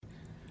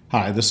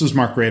Hi, this is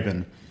Mark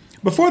Graben.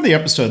 Before the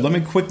episode, let me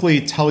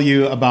quickly tell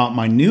you about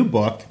my new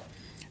book.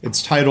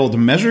 It's titled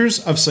Measures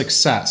of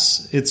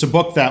Success. It's a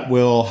book that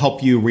will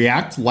help you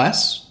react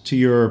less to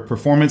your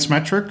performance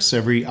metrics,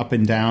 every up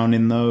and down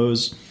in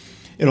those.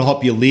 It'll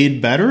help you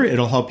lead better.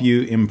 It'll help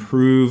you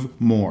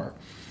improve more.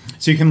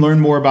 So you can learn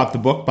more about the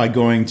book by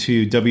going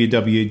to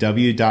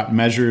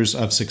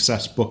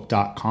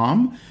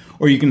www.measuresofsuccessbook.com,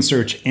 or you can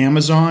search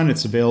Amazon.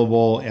 It's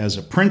available as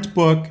a print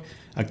book,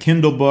 a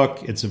Kindle book.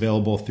 It's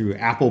available through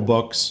Apple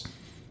Books.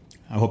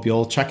 I hope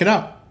you'll check it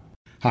out.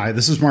 Hi,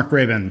 this is Mark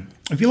Graben.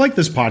 If you like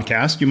this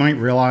podcast, you might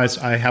realize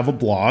I have a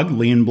blog,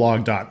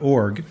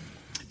 leanblog.org.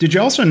 Did you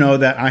also know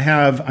that I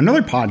have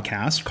another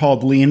podcast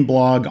called Lean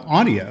Blog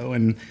Audio?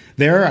 And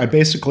there I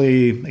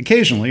basically,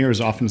 occasionally, or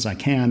as often as I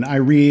can, I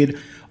read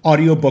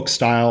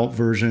audiobook-style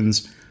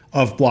versions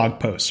of blog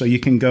posts. So you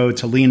can go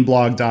to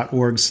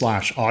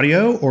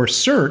leanblog.org/audio or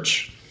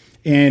search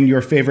in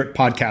your favorite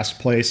podcast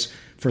place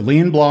for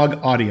Lean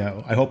Blog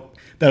Audio. I hope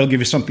that'll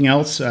give you something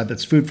else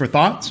that's food for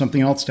thought,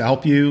 something else to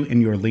help you in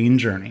your lean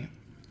journey.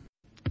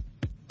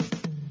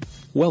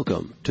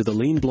 Welcome to the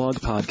Lean Blog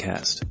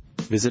Podcast.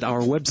 Visit our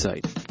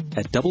website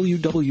at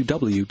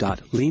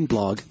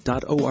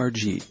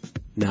www.leanblog.org.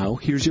 Now,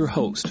 here's your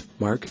host,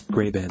 Mark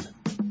Graben.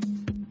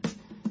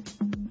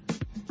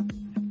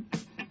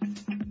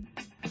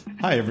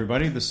 Hi,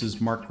 everybody. This is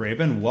Mark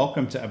Graben.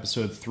 Welcome to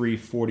episode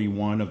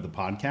 341 of the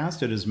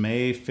podcast. It is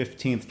May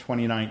 15th,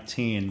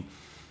 2019.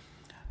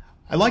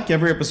 I like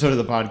every episode of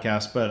the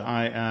podcast, but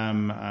I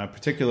am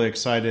particularly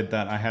excited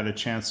that I had a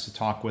chance to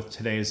talk with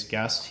today's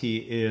guest. He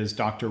is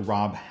Dr.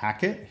 Rob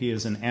Hackett. He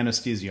is an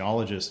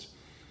anesthesiologist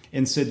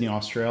in Sydney,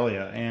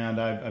 Australia. And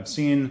I've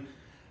seen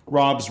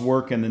Rob's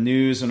work in the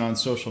news and on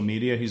social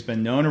media. He's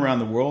been known around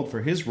the world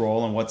for his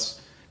role in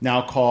what's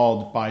now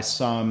called by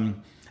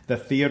some the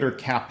Theater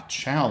Cap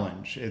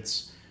Challenge.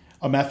 It's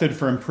a method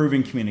for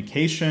improving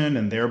communication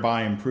and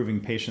thereby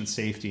improving patient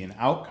safety and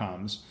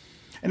outcomes.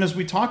 And as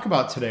we talk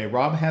about today,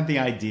 Rob had the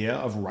idea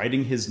of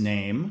writing his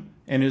name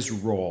and his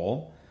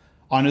role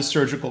on his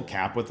surgical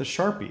cap with a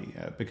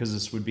Sharpie because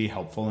this would be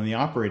helpful in the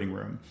operating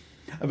room.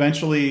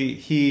 Eventually,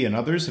 he and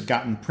others have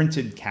gotten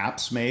printed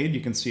caps made. You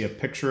can see a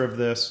picture of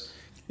this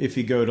if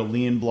you go to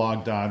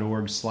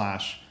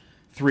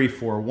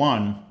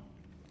leanblog.org/341.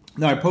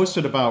 Now, I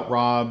posted about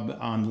Rob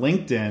on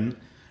LinkedIn.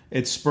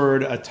 It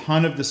spurred a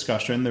ton of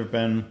discussion. There have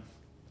been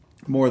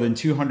more than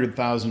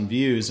 200,000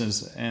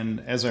 views.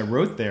 And as I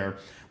wrote there,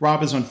 Rob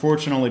has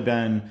unfortunately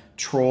been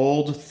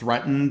trolled,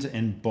 threatened,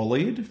 and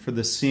bullied for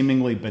this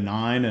seemingly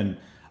benign and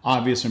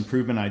obvious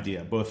improvement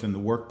idea, both in the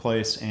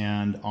workplace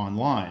and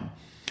online.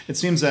 It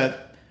seems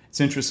that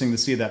it's interesting to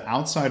see that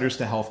outsiders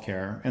to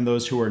healthcare and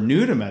those who are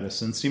new to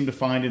medicine seem to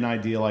find an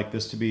idea like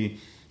this to be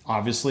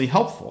obviously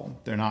helpful.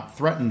 They're not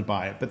threatened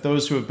by it. But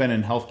those who have been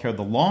in healthcare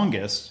the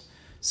longest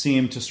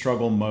seem to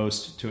struggle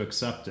most to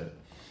accept it.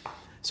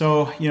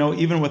 So,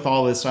 even with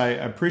all this, I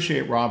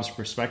appreciate Rob's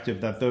perspective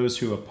that those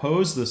who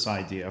oppose this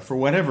idea, for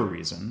whatever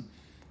reason,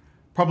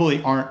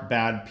 probably aren't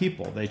bad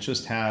people. They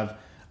just have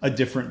a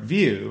different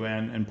view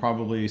and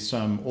probably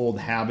some old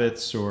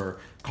habits or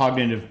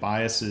cognitive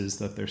biases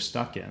that they're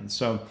stuck in.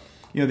 So,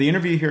 the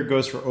interview here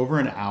goes for over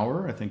an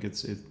hour. I think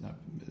it's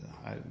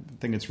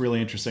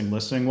really interesting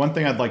listening. One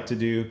thing I'd like to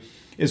do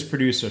is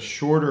produce a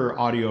shorter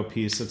audio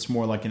piece that's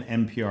more like an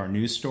NPR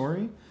news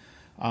story.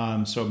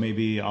 So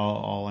maybe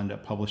I'll end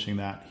up publishing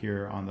that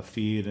here on the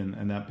feed,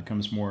 and that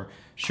becomes more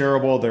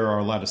shareable. There are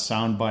a lot of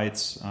sound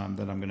bites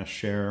that I'm going to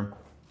share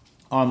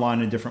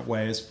online in different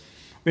ways.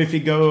 But if you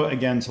go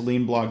again to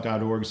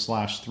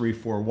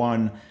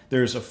leanblog.org/341,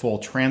 there's a full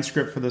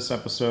transcript for this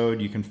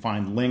episode. You can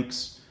find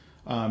links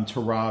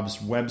to Rob's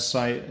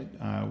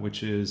website,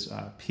 which is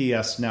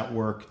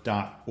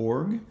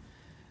psnetwork.org.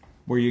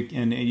 where you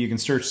can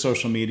search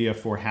social media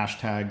for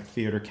hashtag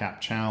Theater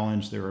Cap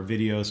Challenge. There are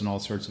videos and all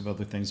sorts of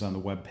other things on the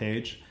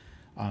webpage.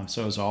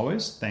 So as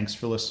always, thanks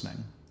for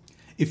listening.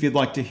 If you'd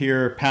like to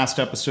hear past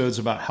episodes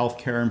about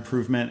healthcare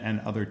improvement and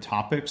other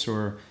topics,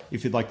 or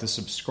if you'd like to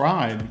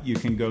subscribe, you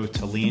can go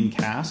to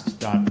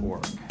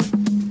leancast.org.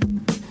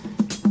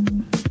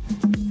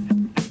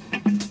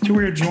 So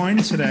we are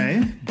joined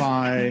today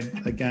by,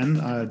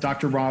 again,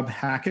 Dr. Rob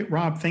Hackett.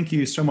 Rob, thank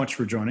you so much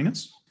for joining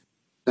us.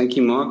 Thank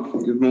you, Mark.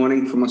 Good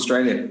morning from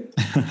Australia.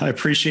 I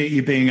appreciate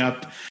you being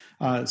up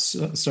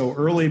so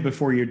early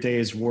before your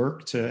day's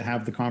work to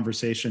have the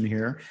conversation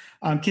here.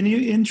 Can you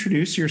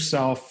introduce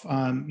yourself?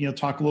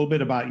 Talk a little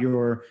bit about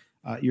your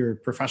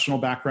professional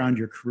background,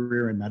 your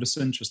career in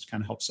medicine, just to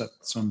kind of help set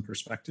some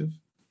perspective.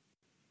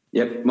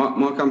 Yep,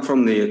 Mark. I'm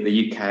from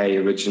the UK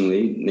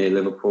originally, near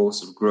Liverpool.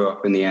 So grew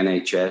up in the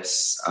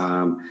NHS.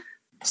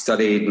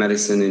 Studied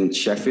medicine in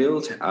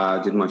Sheffield.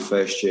 Did my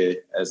first year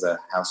as a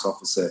house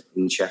officer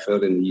in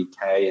Sheffield in the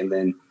UK, and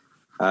then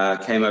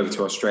came over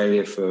to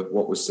Australia for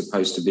what was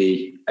supposed to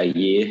be a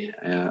year.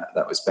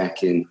 That was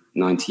back in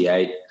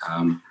 '98.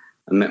 I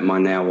met my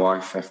now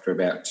wife after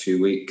about 2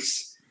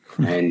 weeks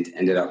and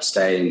ended up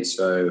staying.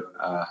 So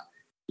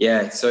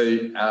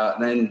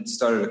then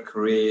started a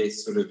career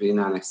sort of in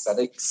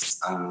anaesthetics.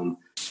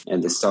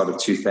 at the start of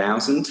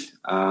 2000.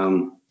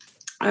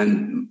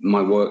 And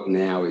my work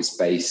now is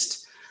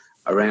based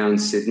around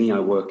Sydney. I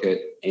work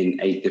in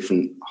 8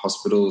 different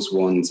hospitals.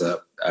 One's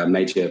a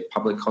major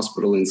public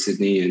hospital in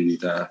Sydney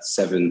and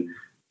 7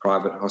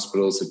 private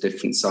hospitals of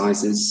different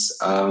sizes.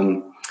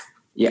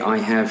 I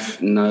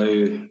have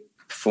no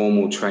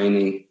formal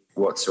training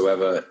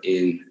whatsoever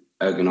in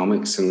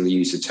ergonomics. I'm going to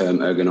use the term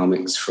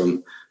ergonomics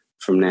from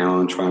now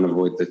on, trying to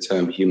avoid the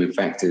term human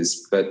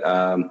factors. But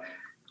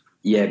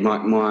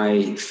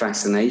my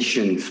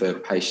fascination for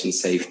patient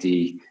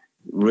safety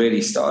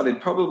really started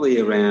probably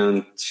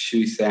around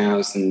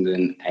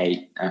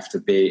 2008 after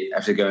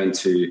going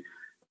to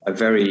a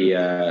very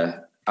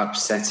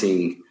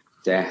upsetting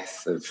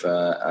death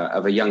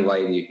of a young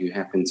lady who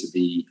happened to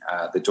be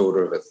the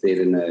daughter of a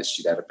theatre nurse.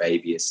 She'd had a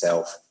baby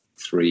herself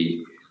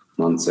 3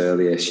 months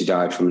earlier. She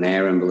died from an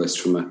air embolus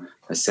from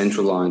a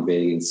central line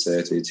being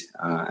inserted,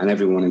 and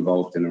everyone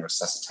involved in her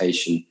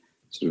resuscitation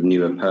sort of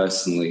knew her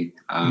personally.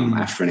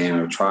 After an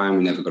hour of trying,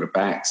 we never got her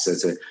back. So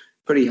it's a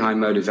pretty high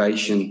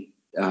motivation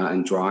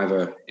and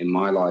driver in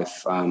my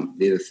life.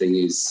 The other thing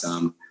is,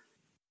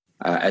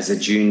 as a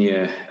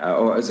junior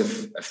or as a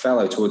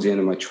fellow towards the end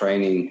of my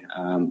training,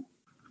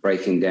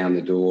 breaking down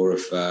the door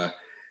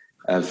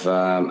of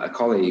a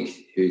colleague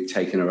who'd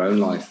taken her own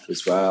life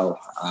as well,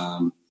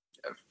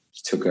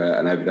 took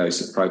an overdose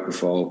of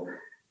propofol.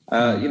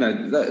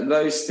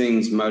 Those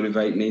things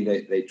motivate me.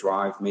 They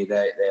drive me.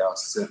 They are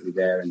certainly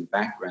there in the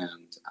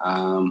background.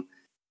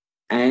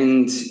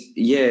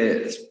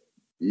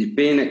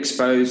 Being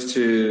exposed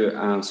to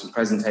some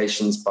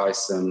presentations by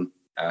some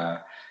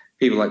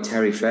people like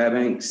Terry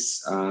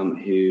Fairbanks,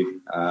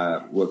 who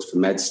works for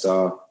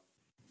MedStar.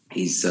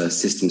 He's a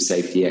system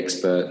safety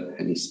expert,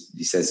 and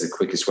he says the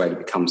quickest way to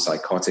become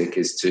psychotic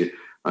is to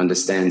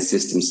understand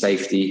system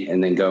safety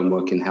and then go and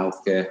work in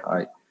healthcare.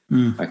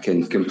 I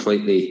can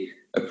completely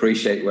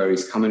appreciate where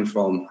he's coming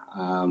from.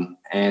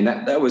 And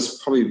that was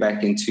probably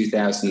back in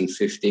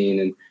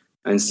 2015.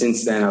 And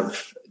since then,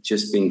 I've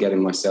just been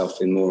getting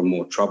myself in more and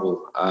more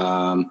trouble.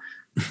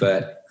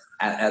 But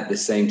at the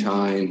same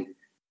time,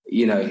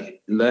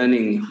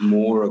 learning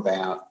more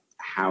about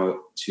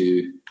how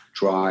to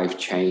drive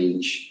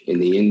change in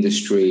the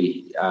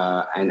industry,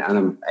 and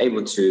I'm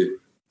able to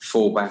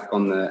fall back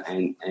on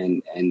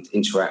and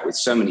interact with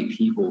so many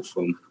people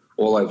from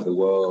all over the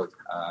world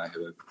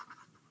who are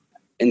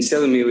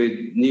instilling me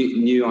with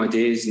new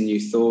ideas and new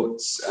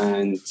thoughts.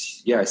 And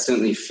I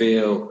certainly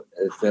feel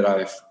that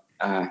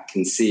I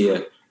can see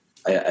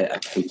a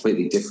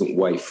completely different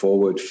way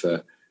forward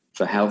for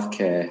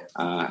healthcare,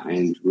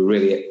 and we're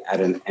really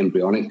at an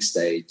embryonic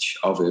stage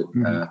of it,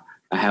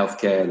 a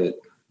healthcare that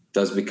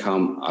does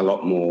become a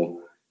lot more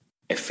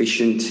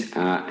efficient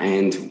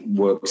and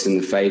works in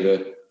the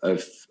favour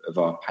of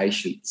our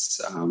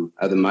patients.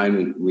 At the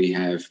moment, we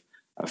have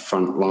a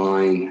front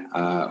line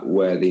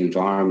where the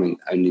environment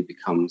only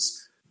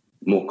becomes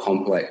more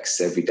complex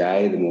every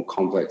day. The more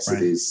complex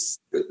it is,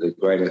 the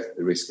greater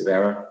the risk of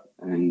error.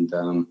 And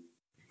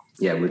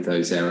with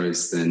those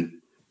errors,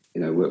 then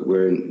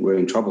we're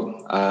in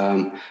trouble.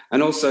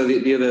 And also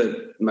the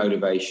other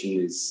motivation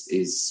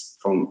is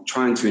from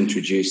trying to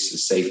introduce a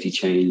safety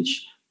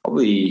change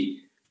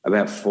probably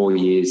about 4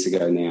 years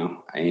ago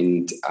now,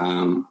 and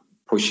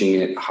pushing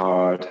it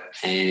hard,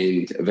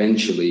 and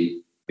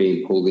eventually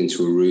being pulled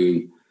into a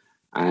room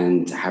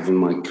and having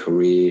my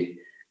career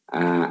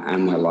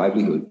and my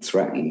livelihood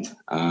threatened.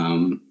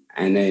 And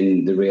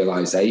then the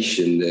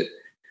realization that,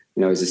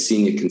 as a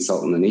senior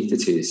consultant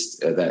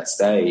anaesthetist at that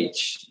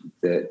stage,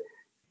 that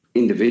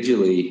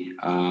individually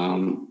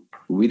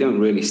we don't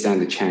really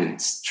stand a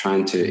chance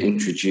trying to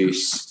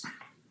introduce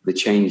the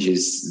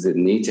changes that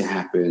need to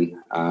happen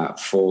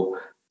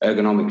for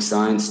ergonomic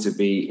science to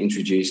be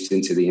introduced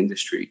into the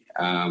industry.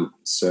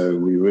 So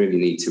we really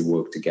need to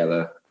work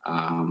together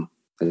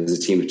as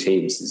a team of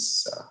teams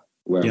is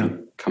where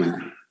I'm coming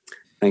at.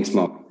 Thanks,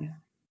 Mark.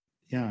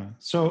 Yeah.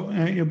 So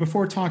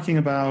before talking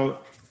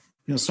about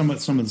some of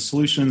the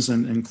solutions,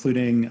 and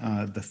including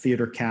the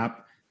theater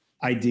cap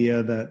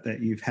idea that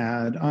you've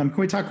had, can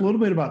we talk a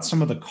little bit about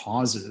some of the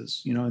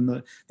causes? In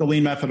the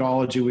lean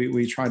methodology,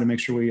 we try to make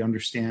sure we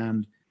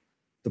understand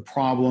the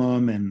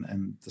problem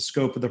and the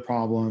scope of the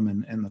problem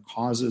and the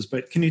causes.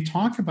 But can you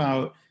talk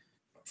about,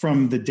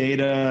 from the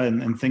data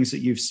and things that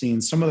you've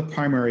seen, some of the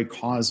primary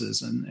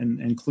causes, and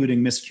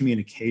including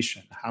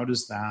miscommunication? How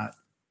does that,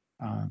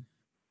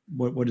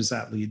 what does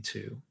that lead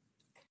to?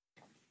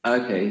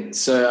 Okay,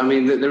 so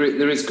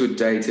there is good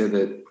data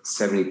that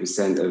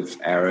 70% of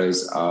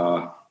errors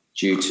are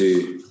due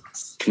to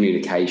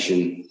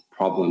communication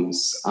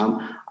problems.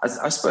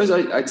 I suppose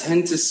I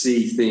tend to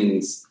see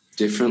things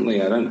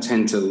differently. I don't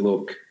tend to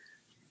look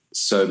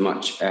so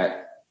much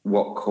at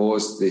what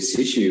caused this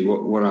issue.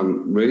 What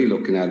I'm really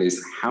looking at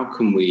is how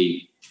can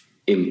we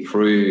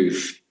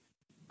improve?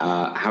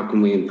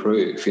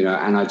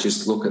 And I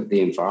just look at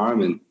the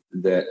environment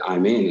that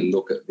I'm in and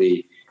look at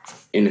the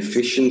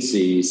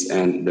inefficiencies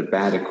and the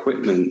bad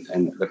equipment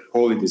and the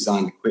poorly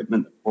designed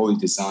equipment, the poorly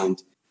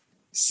designed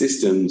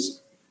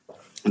systems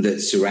that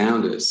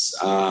surround us.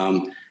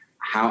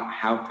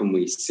 how can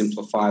we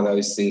simplify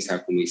those things? How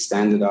can we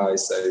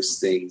standardize those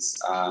things?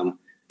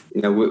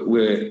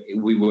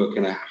 We work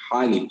in a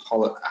highly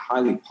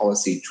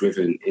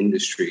policy-driven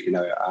industry.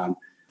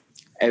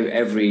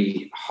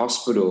 Every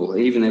hospital,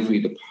 even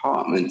every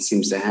department,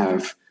 seems to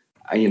have.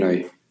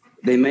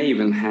 They may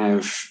even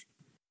have.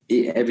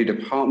 Every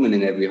department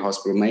in every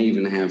hospital may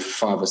even have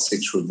 5 or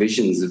 6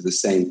 revisions of the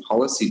same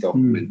policy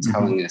document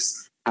telling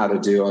us how to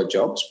do our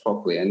jobs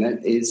properly, and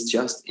that is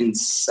just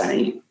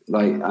insane.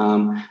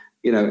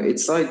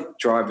 It's like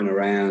driving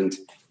around.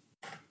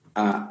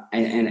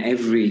 And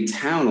every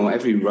town or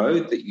every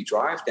road that you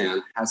drive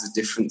down has a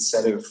different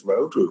set of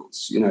road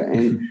rules,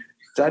 and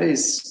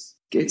it's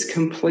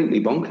completely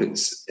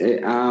bonkers.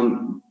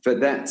 But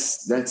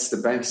that's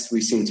the best we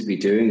seem to be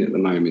doing at the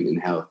moment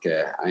in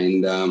healthcare.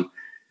 And,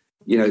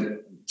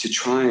 to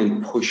try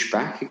and push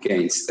back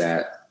against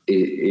that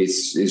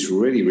is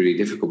really, really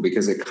difficult,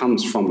 because it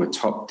comes from a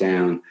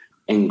top-down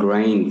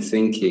ingrained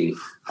thinking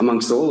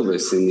amongst all of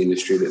us in the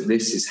industry that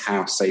this is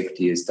how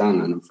safety is done.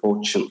 And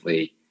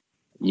unfortunately,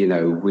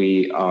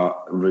 we are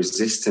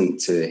resistant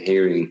to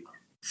hearing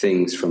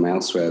things from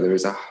elsewhere. There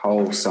is a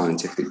whole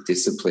scientific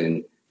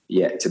discipline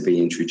yet to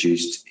be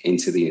introduced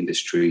into the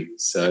industry.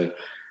 So,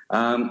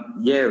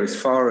 as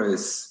far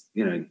as,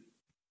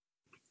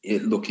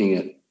 looking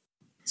at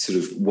sort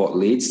of what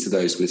leads to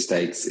those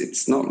mistakes,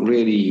 it's not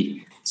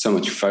really so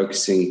much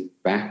focusing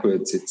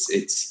backwards.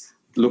 It's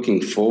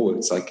looking forward.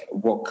 It's like,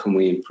 what can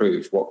we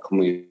improve? What can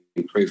we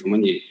improve? And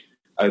when you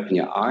open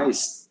your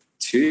eyes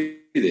to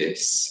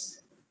this,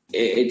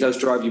 it does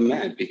drive you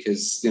mad,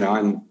 because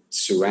I'm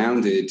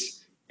surrounded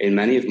in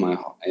many of my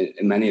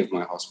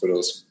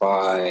hospitals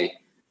by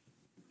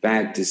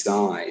bad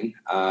design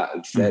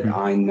that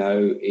I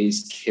know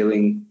is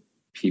killing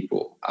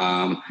people.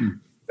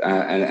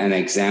 An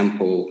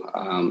example,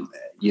 and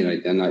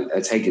I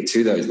take it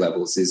to those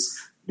levels, is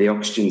the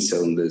oxygen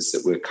cylinders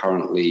that we're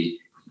currently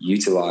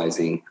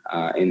utilizing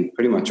in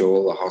pretty much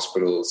all the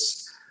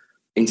hospitals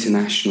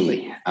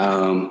internationally.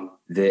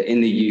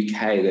 In the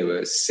UK, there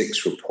were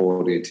 6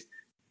 reported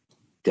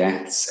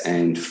deaths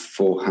and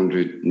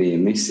 400 near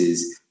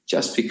misses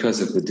just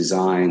because of the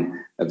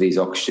design of these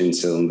oxygen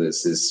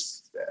cylinders.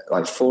 There's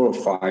like 4 or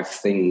 5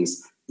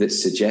 things that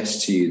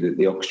suggest to you that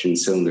the oxygen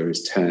cylinder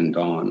is turned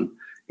on.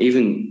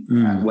 Even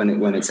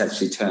when it's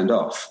actually turned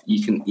off,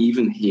 you can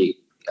even hear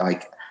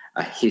like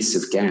a hiss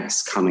of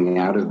gas coming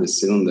out of the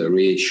cylinder,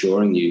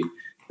 reassuring you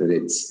that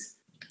it's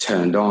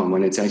turned on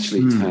when it's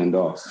actually turned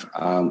off.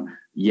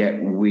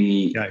 Yet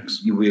we're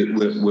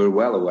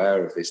well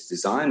aware of this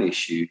design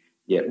issue,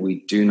 yet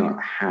we do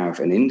not have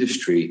an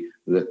industry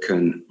that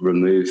can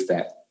remove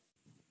that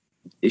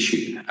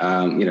issue.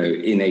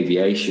 In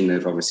aviation,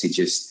 they've obviously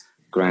just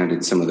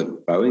grounded some of the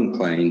Boeing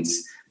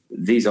planes.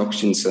 These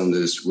oxygen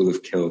cylinders will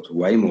have killed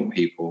way more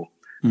people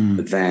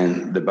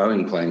than the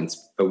Boeing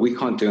planes, but we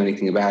can't do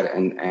anything about it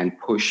and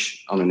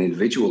push on an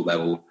individual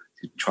level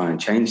to try and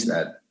change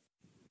that.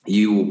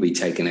 You will be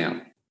taken out.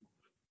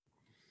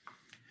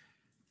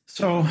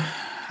 So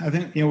I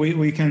think,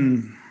 we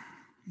can,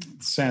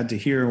 it's sad to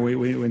hear,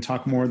 we can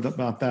talk more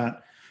about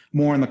that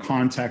more in the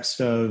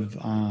context of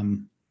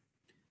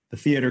the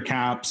theater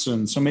caps.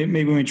 And so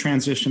maybe we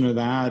transition to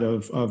that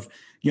of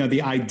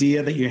the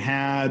idea that you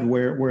had,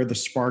 where the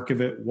spark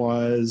of it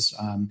was.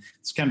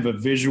 It's kind of a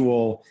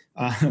visual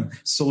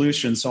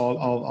solution. So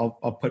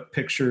I'll put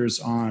pictures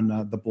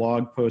on the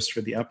blog post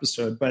for the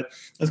episode, but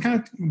let's kind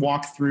of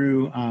walk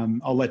through,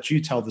 I'll let you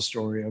tell the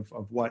story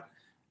of what,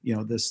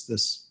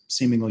 this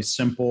seemingly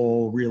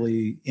simple,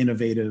 really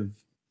innovative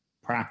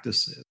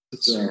practice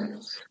is. Yeah.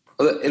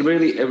 Well, it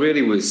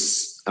really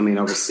was,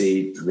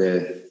 obviously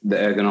the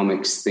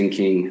ergonomics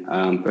thinking,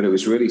 but it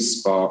was really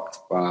sparked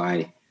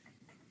by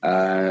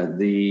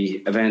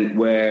the event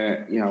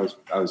where,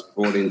 I was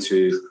brought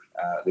into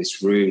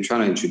this room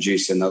trying to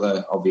introduce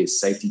another obvious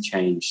safety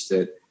change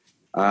that,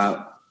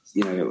 I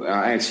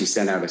actually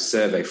sent out a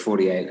survey.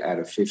 48 out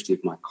of 50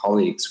 of my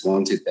colleagues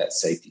wanted that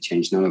safety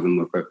change. None of them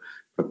were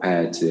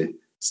prepared to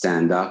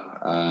stand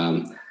up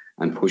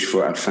and push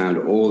for it. I found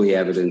all the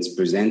evidence,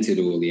 presented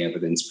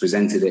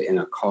it in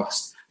a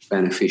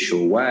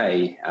cost-beneficial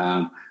way,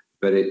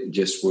 but it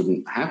just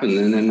wouldn't happen.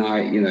 And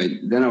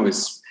then I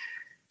was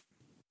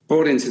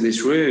brought into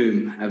this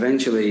room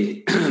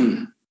eventually,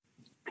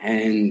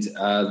 and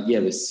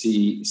the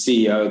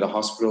CEO of the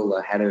hospital,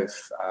 the head of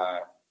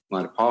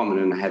my department,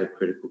 and the head of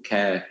critical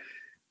care,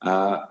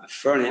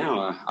 for an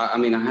hour. I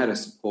had a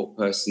support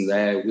person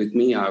there with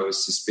me. I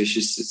was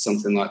suspicious that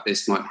something like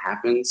this might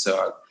happen, so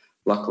I'd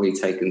luckily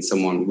taken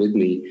someone with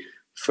me.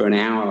 For an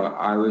hour,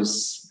 I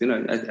was,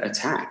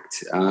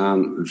 attacked,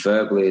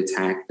 verbally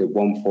attacked. At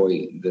one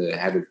point, the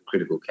head of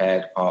critical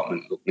care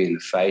department looked me in the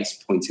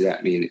face, pointed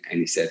at me, and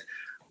he said,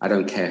 "I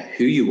don't care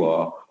who you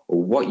are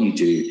or what you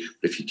do,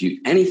 but if you do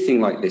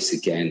anything like this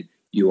again,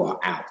 you are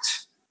out."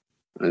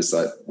 And it's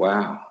like,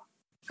 wow.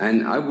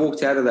 And I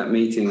walked out of that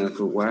meeting and I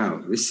thought,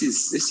 wow, this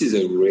is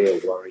a real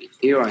worry.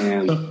 Here I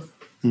am,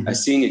 a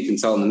senior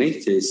consultant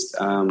anaesthetist,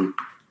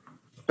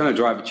 going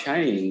to drive a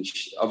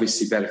change,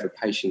 obviously better for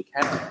patient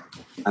care,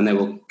 and they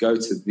will go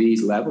to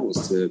these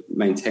levels to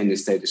maintain the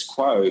status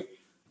quo,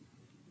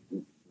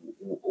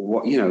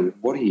 what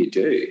do you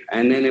do?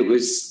 And then it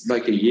was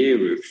like a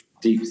year of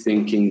deep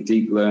thinking,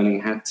 deep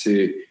learning, had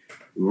to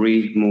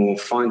read more,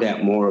 find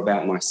out more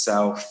about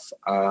myself.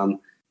 And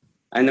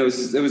there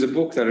was a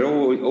book that I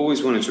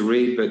always wanted to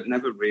read, but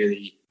never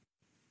really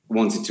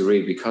wanted to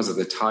read because of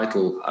the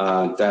title,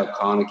 Dale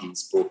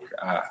Carnegie's book,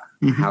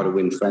 How to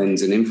Win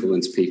Friends and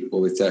Influence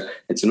People.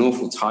 It's an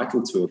awful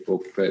title to a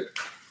book, but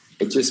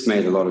it just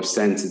made a lot of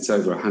sense. It's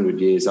over 100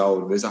 years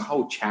old. There's a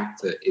whole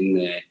chapter in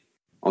there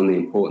on the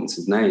importance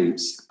of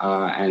names.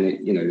 And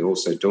it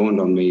also dawned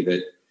on me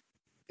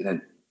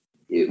that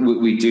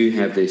we do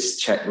have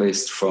this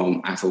checklist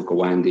from Atul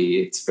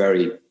Gawande. It's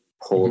very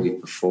poorly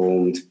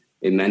performed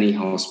in many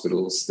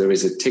hospitals. There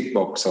is a tick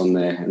box on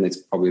there, and it's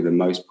probably the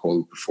most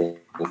poorly performed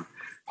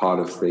part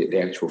of the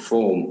actual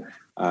form,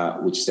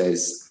 which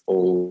says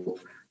all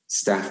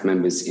staff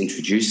members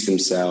introduce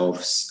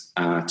themselves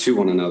to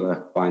one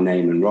another by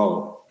name and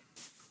role.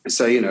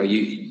 So,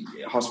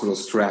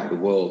 hospitals throughout the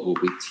world will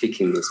be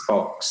ticking this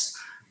box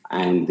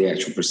and the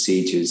actual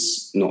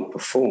procedure's not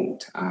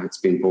performed. It's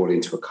been brought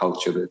into a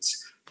culture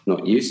that's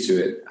not used to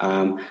it.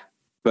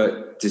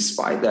 But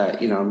despite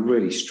that, I'm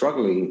really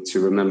struggling to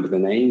remember the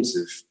names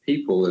of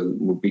people, and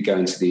we'll be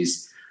going to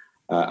these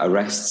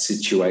arrest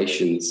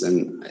situations.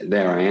 And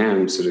there I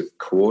am sort of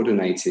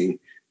coordinating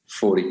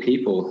 40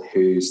 people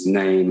whose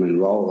name and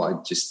role I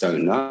just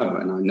don't know.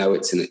 And I know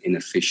it's an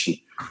inefficient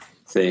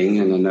thing,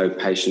 and I know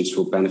patients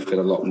will benefit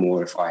a lot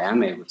more if I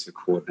am able to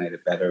coordinate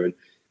it better. And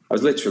I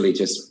was literally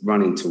just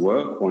running to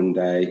work one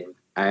day,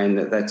 and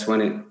that's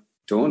when it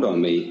dawned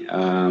on me,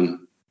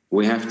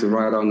 we have to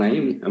write our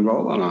name and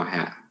role on our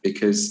hat,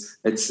 because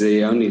it's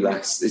the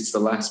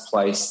last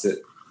place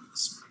that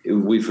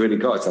we've really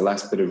got. It's the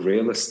last bit of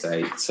real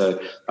estate.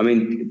 So,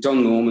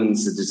 Don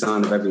Norman's The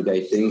Design of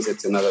Everyday Things.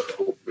 It's another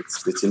book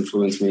that's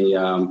influenced me.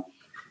 You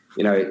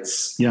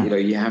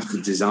have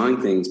to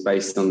design things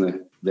based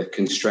on the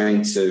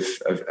constraints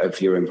of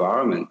your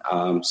environment.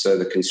 So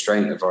the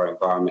constraint of our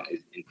environment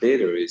in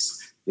theatre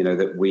is,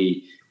 that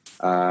we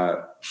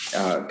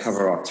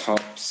cover our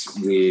tops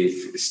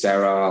with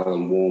sterile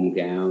and warm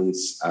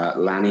gowns.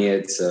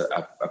 Lanyards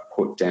are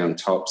put down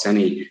tops.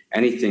 Any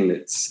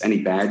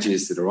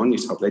badges that are on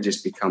your top, they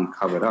just become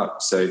covered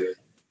up. So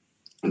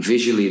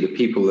visually, the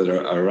people that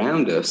are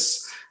around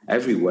us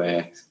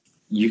everywhere,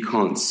 you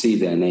can't see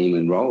their name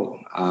and role.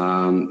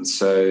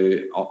 So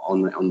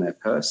on their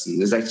person,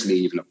 there's actually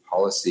even a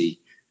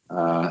policy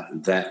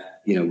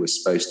that we're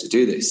supposed to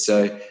do this.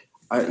 So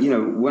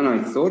when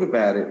I thought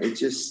about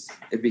it,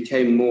 it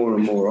became more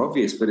and more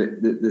obvious. But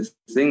the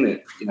thing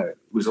that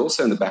was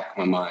also in the back of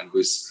my mind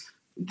was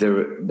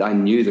I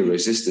knew the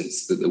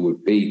resistance that there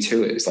would be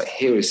to it. It's like,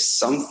 here is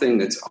something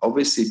that's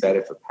obviously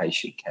better for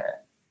patient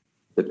care.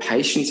 The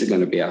patients are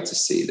going to be able to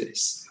see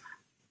this.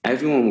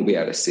 Everyone will be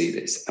able to see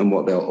this. And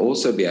what they'll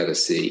also be able to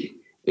see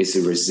is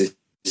the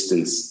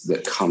resistance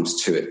that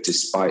comes to it,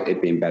 despite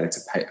it being better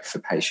for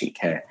patient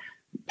care.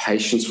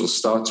 Patients will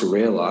start to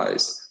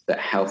realize that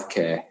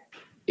healthcare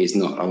is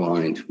not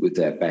aligned with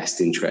their best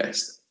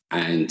interest,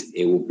 and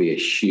it will be a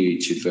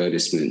huge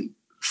advertisement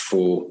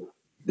for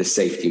the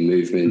safety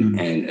movement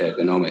and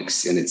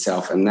ergonomics in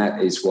itself. And that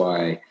is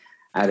why,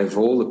 out of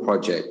all the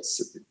projects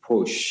that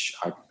push,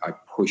 I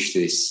push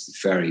this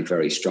very,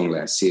 very strongly.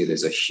 I see it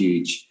as a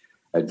huge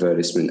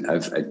advertisement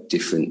of a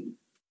different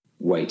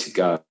way to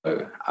go.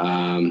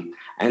 And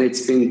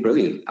it's been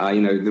brilliant.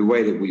 The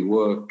way that we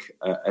work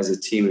as a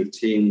team of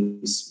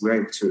teams,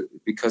 we're able to,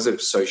 because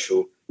of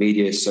social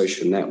media,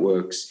 social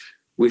networks,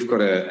 we've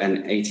got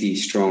an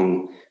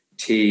 80-strong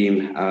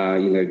team,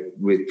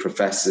 with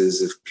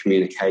professors of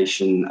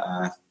communication.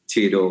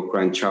 Theodore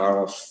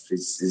Grancharov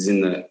is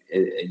in the,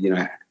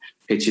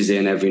 pitches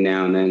in every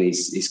now and then.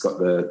 He's got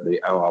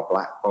the OR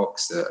Black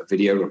Box, a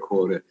video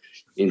recorder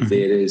in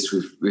theatres.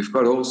 We've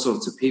got all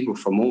sorts of people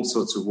from all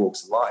sorts of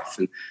walks of life,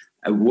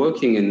 and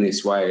working in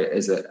this way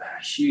as a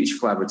huge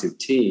collaborative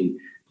team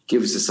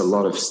gives us a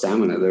lot of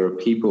stamina. There are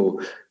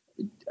people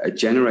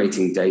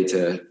generating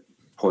data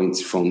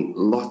points from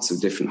lots of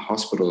different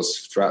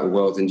hospitals throughout the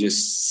world and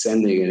just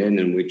sending it in,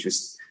 and we're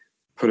just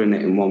putting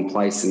it in one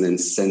place and then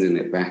sending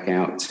it back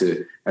out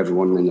to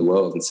everyone in the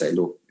world and say,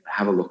 look,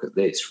 have a look at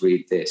this,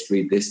 read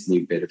this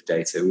new bit of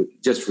data.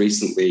 Just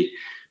recently,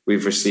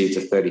 we've received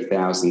a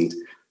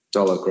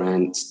 $30,000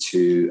 grant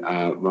to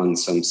run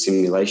some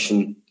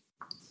simulation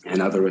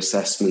and other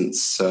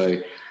assessments.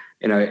 So,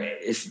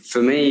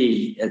 for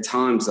me, at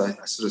times I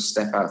sort of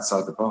step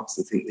outside the box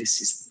and think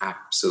this is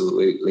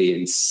absolutely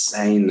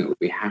insane that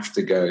we have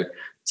to go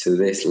to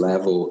this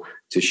level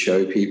to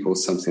show people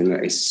something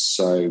that is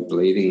so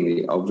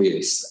bleedingly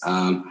obvious.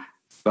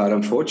 But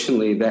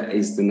unfortunately, that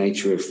is the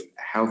nature of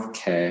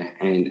healthcare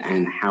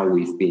and how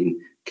we've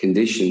been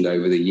conditioned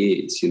over the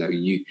years.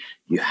 You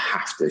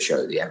have to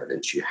show the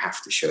evidence. You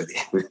have to show the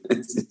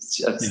evidence. It's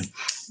just,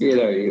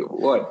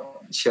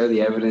 show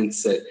the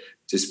evidence that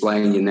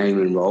displaying your name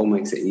and role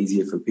makes it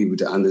easier for people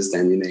to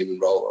understand your name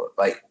and role.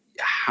 Like,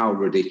 how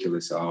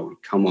ridiculous are we?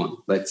 Come on,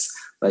 let's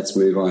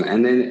move on.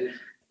 And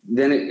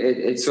then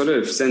it sort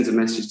of sends a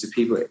message to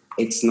people.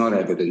 It's not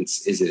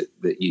evidence, is it,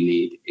 that you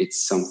need?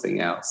 It's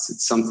something else.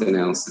 It's something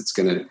else that's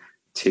going to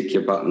tick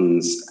your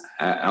buttons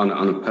on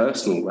a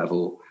personal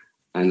level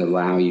and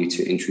allow you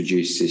to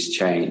introduce this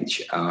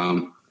change.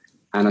 And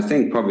I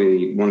think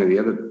probably one of the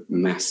other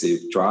massive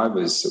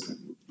drivers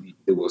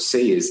that we'll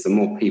see is the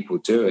more people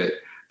do it,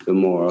 the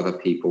more other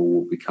people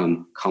will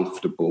become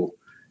comfortable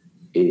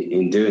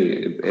in doing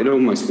it. It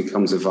almost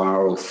becomes a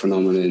viral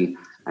phenomenon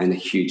and a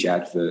huge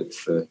advert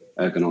for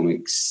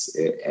ergonomics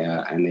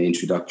and the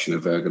introduction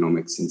of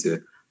ergonomics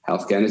into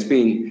healthcare. And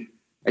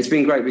it's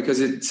been great because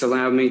it's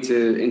allowed me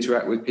to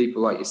interact with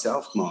people like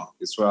yourself, Mark,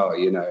 as well,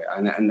 you know,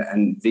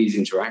 and these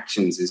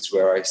interactions is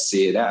where I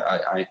see it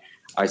at.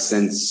 I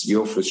sense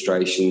your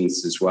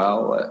frustrations as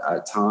well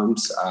at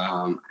times,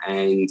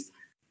 and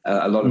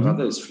a lot of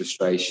others'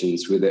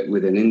 frustrations with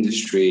an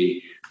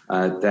industry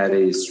that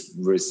is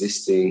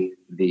resisting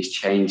these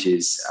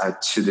changes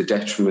to the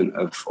detriment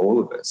of all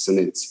of us. And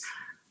it's,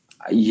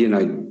 you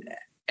know,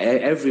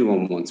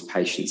 everyone wants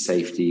patient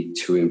safety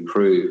to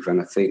improve.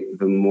 And I think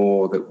the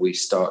more that we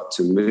start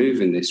to move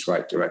in this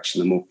right direction,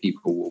 the more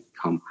people will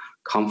become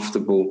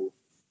comfortable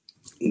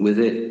with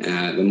it,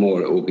 the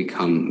more it will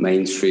become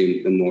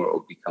mainstream, the more it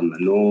will become the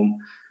norm,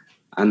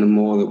 and the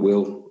more that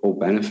we'll all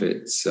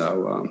benefit.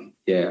 So,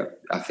 yeah,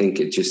 I think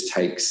it just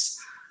takes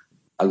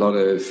a lot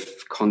of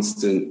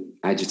constant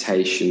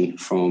agitation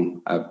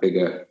from a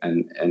bigger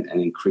and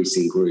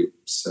increasing group.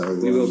 So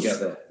we will get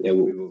there. Yeah,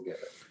 we will get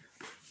there.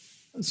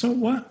 So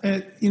what,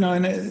 you know,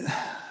 and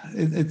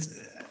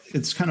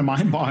it's kind of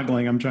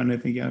mind-boggling. I'm trying to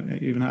think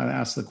even how to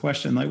ask the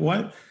question. Like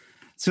what?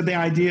 So the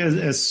idea is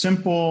as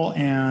simple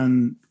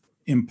and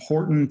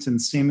important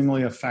and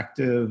seemingly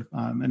effective.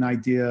 An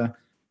idea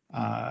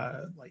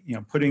like, you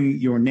know, putting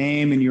your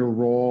name and your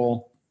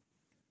role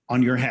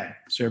on your head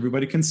so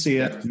everybody can see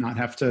it, not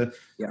have to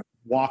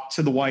walk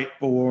to the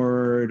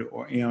whiteboard,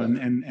 or, you know,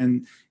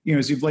 and you know,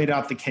 as you've laid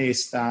out the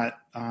case that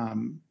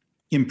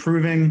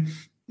improving,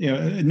 you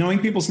know, knowing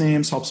people's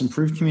names helps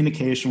improve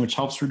communication, which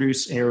helps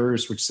reduce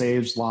errors, which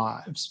saves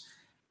lives.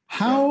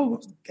 How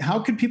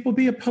could people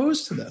be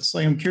opposed to this?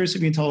 Like, I'm curious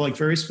if you can tell like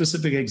very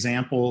specific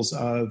examples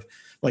of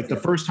like the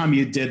first time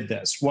you did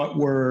this, what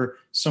were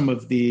some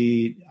of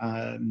the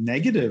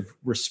negative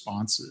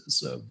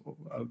responses of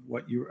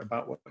what you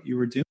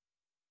were doing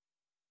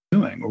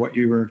or what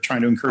you were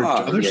trying to encourage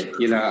others? Yeah.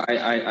 You know,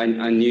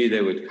 I knew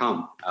they would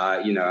come,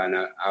 you know, and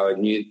I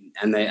knew,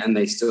 and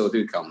they still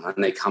do come,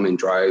 and they come in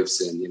droves.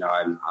 And, you know,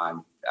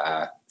 I'm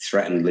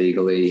threatened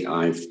legally.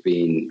 I've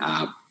been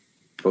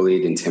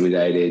bullied,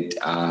 intimidated.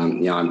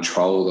 You know, I'm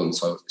trolled on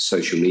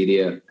social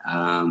media.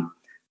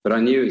 But I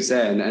knew it was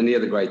there. And the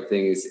other great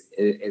thing is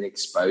it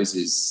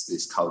exposes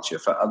this culture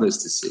for others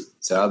to see.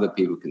 So other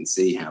people can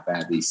see how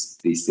bad these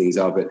things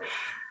are. But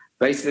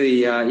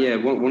basically,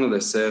 one of the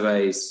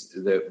surveys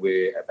that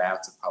we're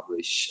about to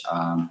publish,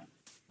 over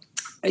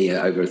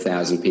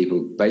 1,000 people,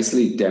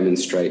 basically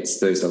demonstrates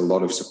there's a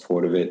lot of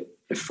support of it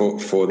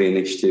for the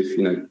initiative.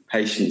 You know,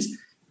 patients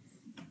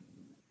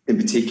in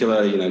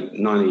particular, you know,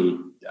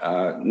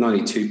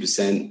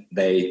 92%,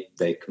 they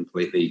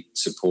completely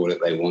support it.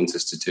 They want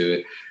us to do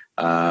it.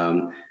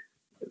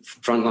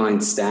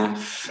 Frontline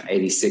staff,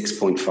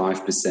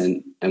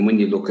 86.5%. And when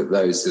you look at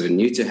those that are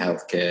new to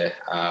healthcare,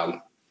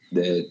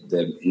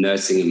 the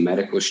nursing and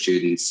medical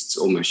students, it's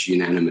almost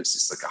unanimous.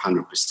 It's like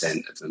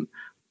 100% of them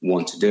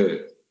want to do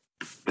it.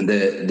 And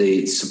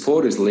the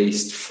support is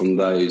least from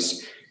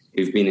those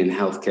who've been in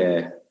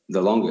healthcare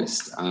the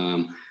longest.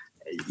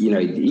 You know,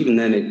 even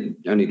then it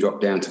only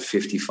dropped down to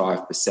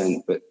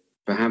 55%, but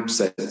perhaps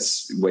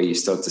that's where you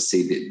start to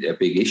see that a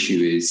big issue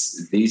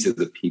is these are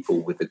the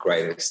people with the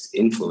greatest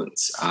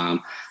influence.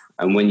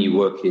 And when you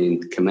work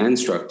in command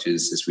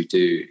structures, as we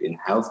do in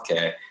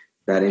healthcare,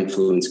 that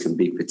influence can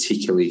be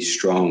particularly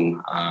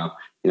strong.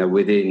 You know,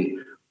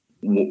 within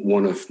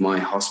one of my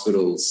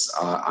hospitals,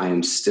 I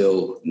am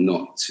still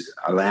not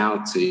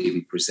allowed to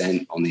even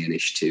present on the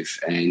initiative.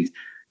 And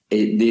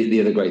the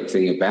other great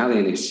thing about the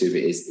initiative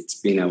is it's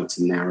been able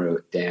to narrow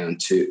it down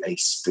to a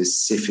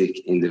specific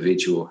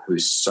individual who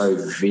is so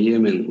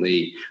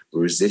vehemently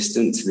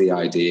resistant to the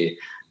idea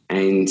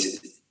and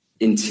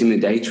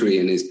intimidatory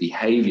in his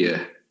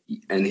behavior.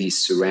 And he's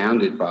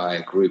surrounded by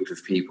a group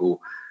of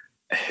people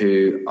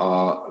who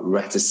are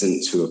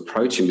reticent to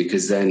approach him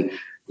because then,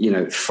 you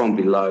know, from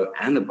below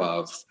and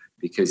above,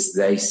 because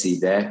they see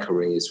their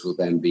careers will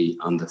then be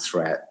under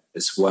threat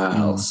as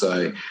well.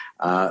 So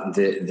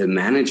the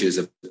managers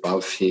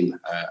above him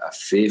are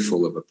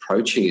fearful of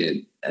approaching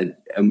it,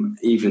 and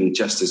even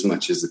just as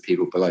much as the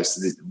people below.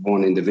 So this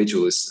one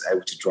individual is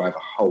able to drive a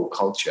whole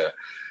culture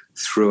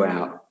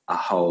throughout a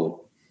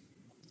whole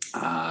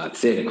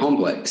theatre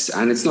complex.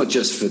 And it's not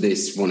just for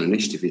this one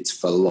initiative, it's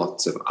for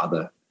lots of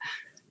other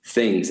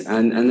things.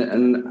 And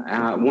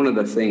one of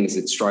the things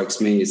that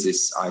strikes me is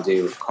this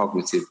idea of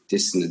cognitive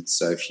dissonance.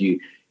 So if you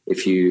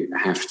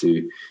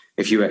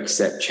if you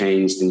accept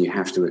change, then you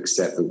have to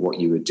accept that what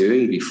you were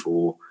doing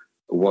before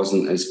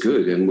wasn't as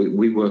good. And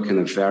we work in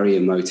a very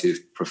emotive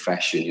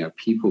profession. You know,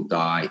 people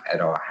die at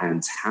our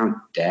hands. How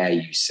dare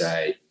you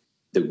say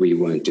that we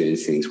weren't doing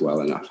things well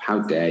enough? How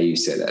dare you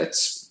say that?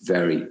 It's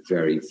very,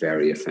 very,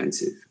 very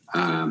offensive.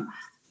 And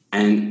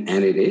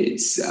it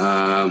is.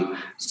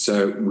 So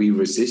we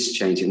resist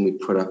change, and we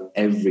put up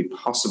every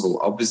possible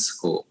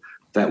obstacle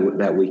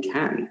that we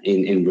can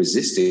in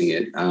resisting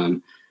it.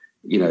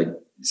 You know,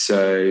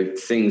 so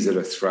things that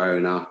are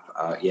thrown up,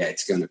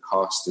 it's going to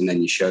cost, and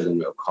then you show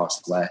them it'll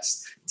cost less.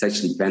 It's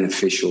actually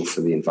beneficial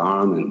for the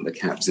environment. The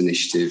CAPS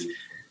initiative,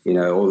 you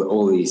know,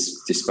 all these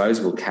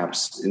disposable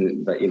caps.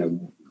 But you know,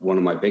 one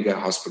of my bigger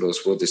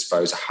hospitals will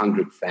dispose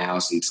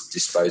 100,000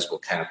 disposable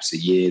caps a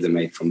year. They're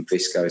made from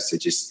viscose, so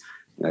just,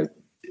 you know,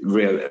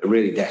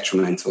 really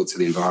detrimental to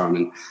the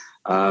environment.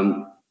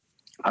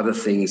 Other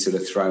things that are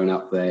thrown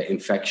up there,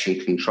 infection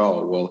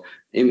control. Well,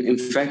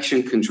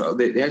 infection control,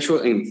 the actual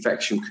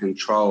infection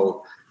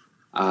control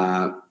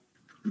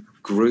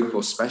group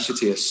or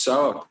specialty are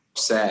so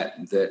upset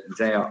that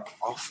they are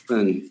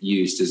often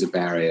used as a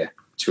barrier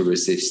to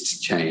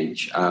resist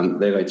change.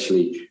 They've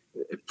actually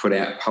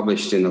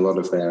published in a lot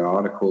of their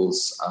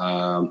articles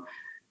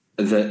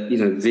that, you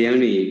know, the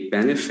only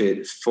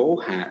benefit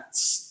for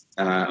hats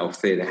or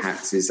theatre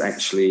hats is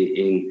actually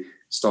in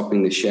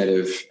stopping the shed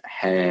of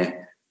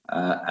hair,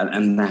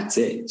 and that's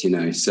it, you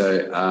know.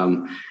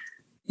 So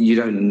you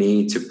don't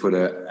need to put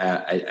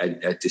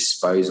a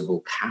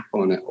disposable cap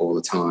on it all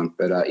the time,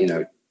 but you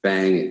know,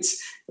 bang,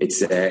 it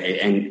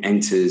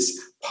enters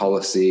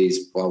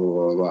policies, blah, blah,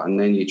 blah, blah, and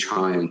then you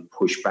try and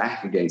push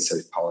back against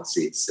those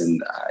policies,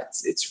 and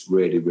it's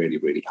really, really,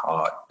 really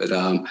hard. But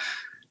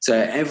so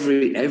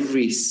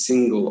every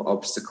single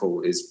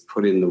obstacle is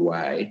put in the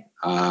way,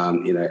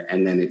 you know,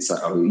 and then it's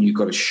like, oh, you've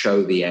got to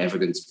show the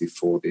evidence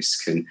before this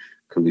can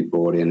be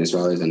brought in, as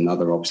well as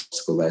another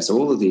obstacle there. So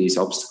all of these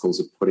obstacles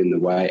are put in the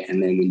way,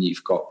 and then when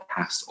you've got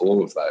past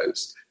all of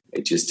those,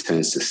 it just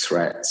turns to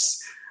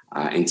threats,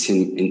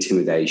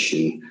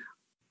 intimidation,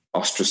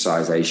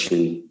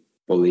 ostracization,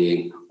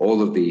 bullying.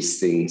 All of these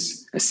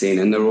things are seen,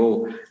 and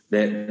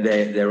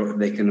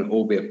they can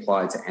all be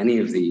applied to any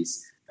of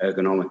these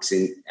ergonomics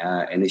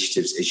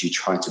initiatives as you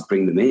try to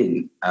bring them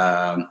in.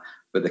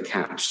 But the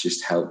CAPS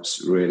just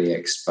helps really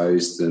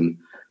expose them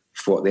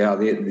for what they are.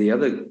 The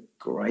other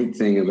great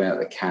thing about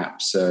the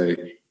CAPS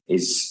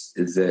is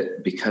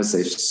that because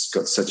they've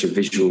got such a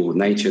visual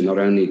nature, not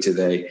only do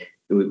they,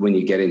 when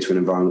you get into an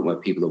environment where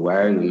people are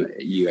wearing them,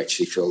 you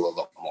actually feel a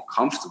lot more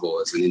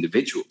comfortable as an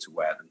individual to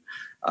wear them.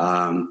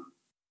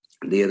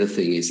 The other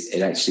thing is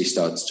it actually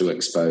starts to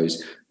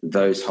expose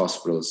those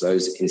hospitals,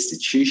 those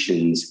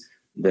institutions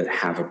that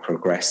have a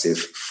progressive,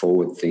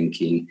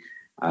 forward-thinking,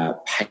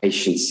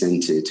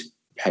 patient-centered,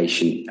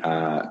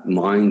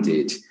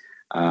 patient-minded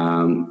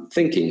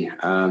thinking.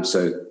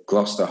 So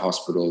Gloucester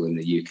Hospital in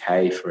the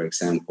UK, for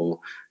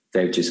example,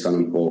 they've just gone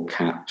and bought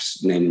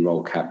caps, name and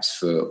roll caps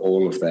for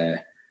all of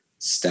their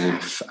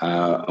staff.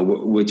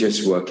 We're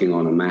just working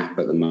on a map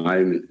at the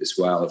moment as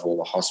well of all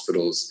the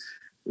hospitals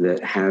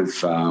that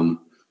have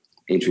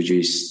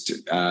introduced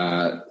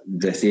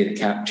the Theatre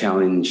Cap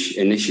Challenge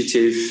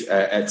initiative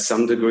at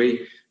some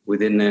degree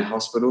within their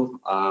hospital.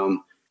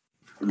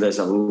 There's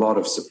a lot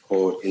of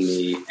support in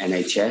the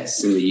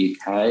NHS in the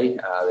UK.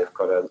 They've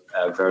got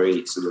a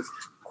very sort of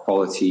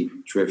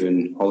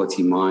quality-driven,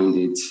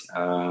 quality-minded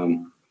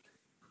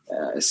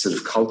sort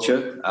of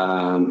culture.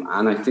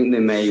 And I think they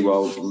may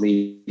well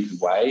lead the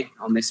way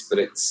on this, but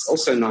it's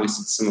also nice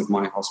that some of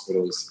my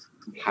hospitals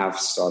have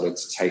started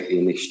to take the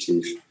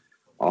initiative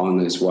on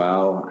as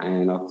well.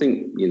 And I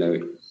think, you know,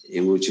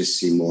 it will just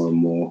see more and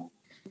more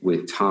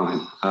with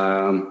time.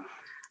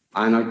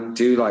 And I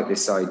do like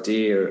this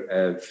idea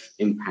of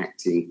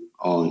impacting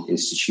on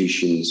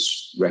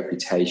institutions'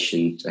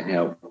 reputation to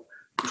help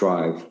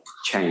drive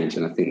change.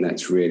 And I think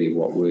that's really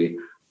what we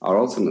are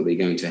ultimately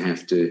going to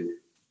have to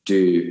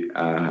do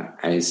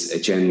as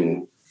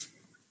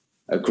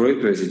a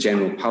group, as a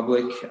general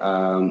public,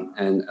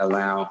 and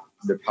allow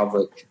the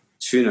public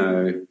to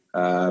know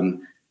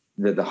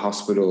that the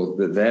hospital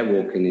that they're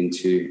walking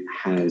into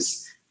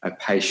has a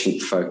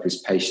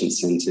patient-focused,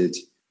 patient-centered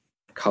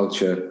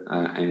culture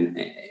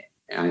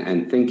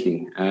and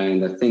thinking.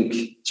 And I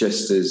think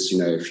just as, you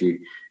know, if you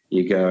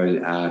go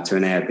to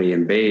an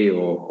Airbnb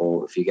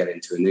or if you get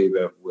into an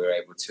Uber, we're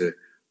able to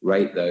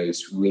rate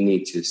those. We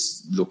need to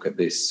look at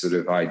this sort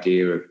of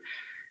idea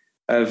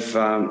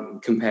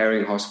of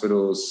comparing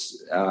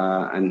hospitals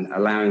and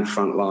allowing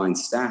frontline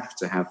staff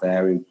to have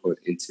their input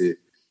into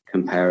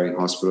comparing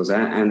hospitals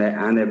and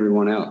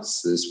everyone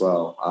else as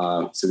well.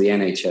 So the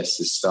NHS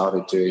has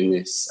started doing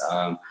this.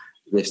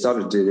 They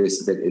started to do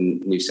this a bit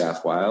in New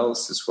South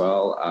Wales as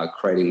well,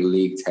 creating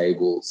league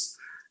tables.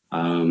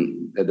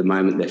 At the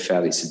moment, they're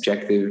fairly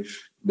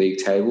subjective league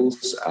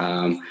tables,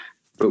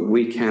 but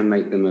we can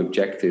make them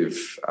objective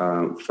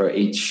for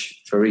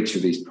each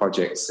of these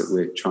projects that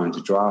we're trying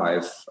to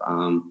drive.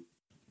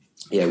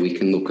 We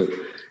can look at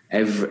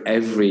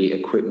every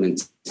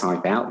equipment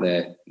type out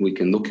there. We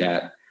can look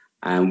at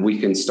and we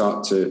can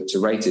start to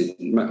rate it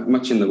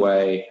much in the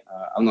way,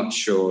 I'm not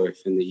sure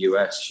if in the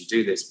US you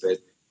do this, but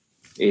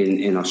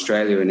in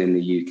Australia and in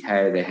the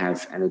UK, they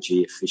have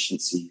energy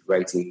efficiency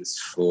ratings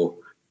for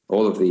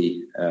all of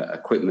the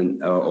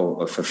equipment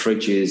or for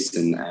fridges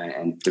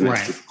and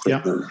domestic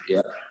equipment.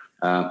 Yeah.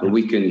 But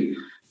we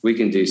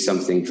can do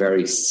something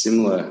very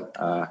similar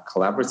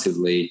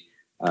collaboratively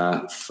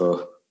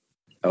for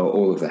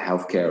all of the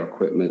healthcare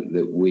equipment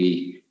that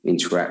we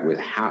interact with.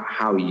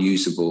 How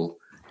usable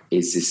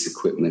is this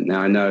equipment?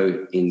 Now, I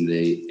know in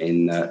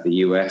the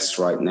US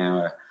right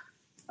now,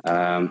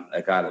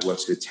 a guy that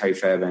works with Terry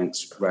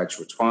Fairbanks, Raj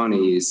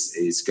Ratwani,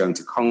 is going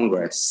to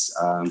Congress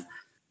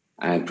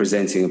and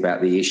presenting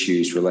about the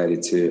issues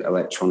related to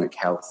electronic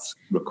health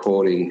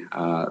recording.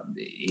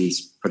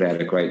 He's put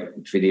out a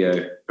great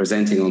video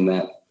presenting on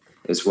that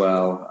as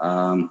well.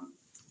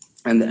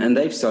 And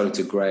they've started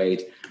to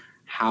grade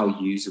how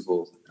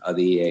usable are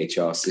the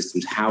EHR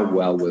systems, how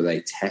well were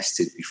they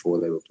tested before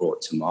they were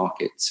brought to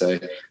market. So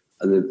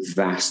the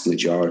vast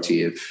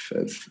majority of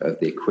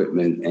the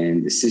equipment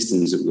and the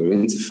systems that we're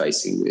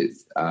interfacing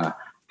with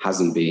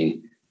hasn't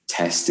been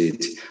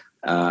tested,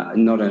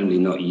 not only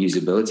not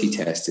usability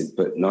tested,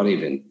 but not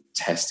even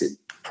tested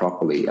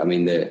properly. I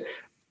mean, at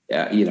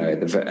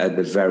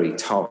the very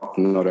top,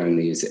 not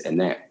only is it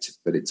inept,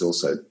 but it's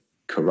also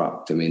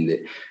corrupt. I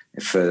mean,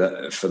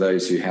 for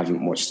those who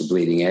haven't watched The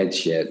Bleeding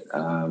Edge yet,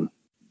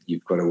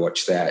 you've got to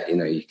watch that.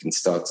 You can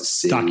start to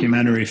see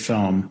documentary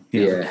film.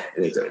 Yeah,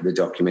 the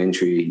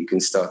documentary. You can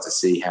start to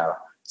see how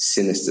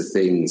sinister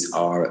things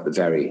are at the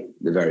very,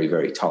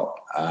 very top.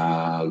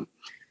 And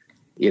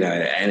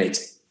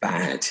it's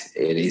bad.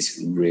 It is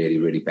really,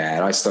 really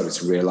bad. I started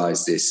to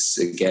realize this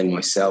again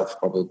myself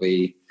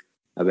probably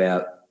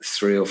about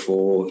 3 or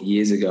 4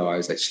 years ago. I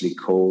was actually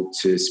called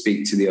to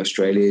speak to the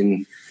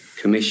Australian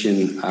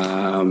Commission,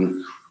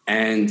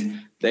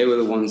 and they were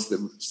the ones that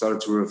started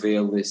to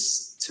reveal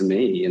this to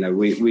me.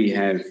 We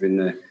have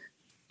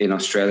in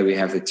Australia we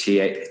have the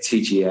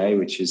TGA,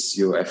 which is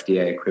your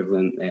FDA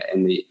equivalent,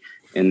 and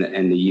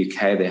in the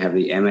UK they have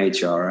the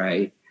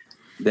MHRA.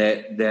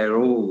 They're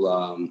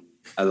all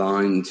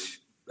aligned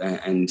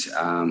and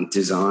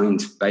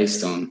designed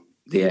based on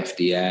the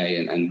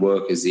FDA and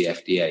work as the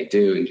FDA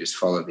do and just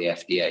follow the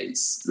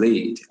FDA's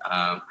lead.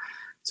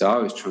 So I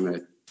was trying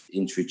to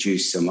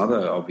introduce some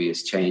other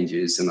obvious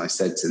changes, and I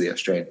said to the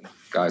Australian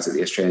guys at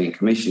the Australian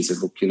Commission, said,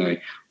 look,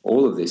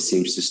 all of this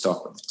seems to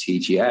stop at the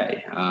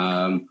TGA.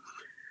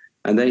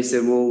 And they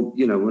said, well,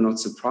 we're not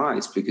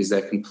surprised because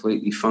they're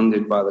completely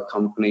funded by the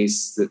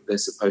companies that they're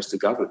supposed to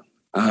govern.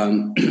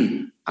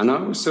 And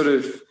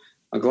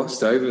I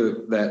glossed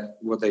over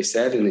what they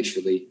said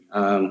initially.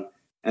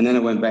 And then I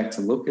went back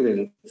to look at it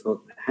and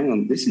thought, hang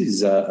on, this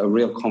is a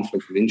real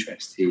conflict of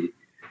interest here.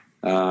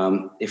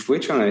 If we're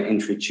trying to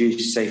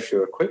introduce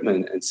safer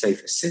equipment and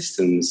safer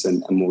systems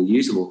and more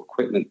usable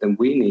equipment, then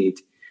we need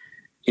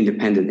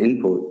independent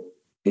input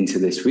into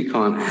this. We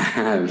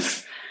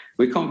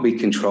can't be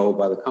controlled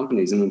by the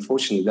companies, and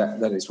unfortunately,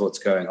 that is what's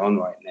going on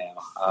right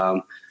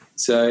now.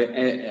 So,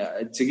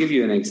 to give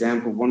you an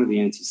example, one of the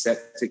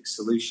antiseptic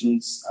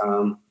solutions,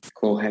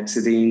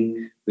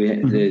 chlorhexidine,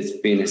 there's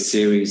been a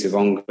series of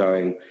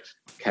ongoing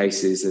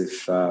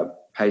cases of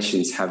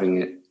patients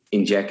having it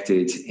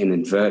injected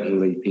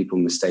inadvertently, people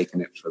mistaking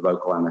it for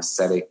local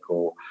anesthetic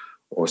or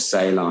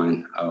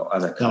saline or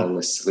other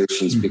colorless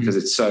solutions because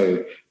it's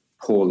so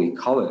poorly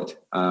colored.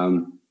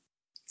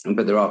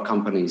 But there are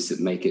companies that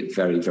make it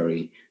very,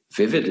 very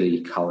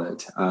vividly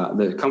colored.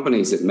 The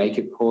companies that make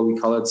it poorly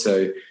colored,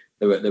 so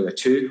there were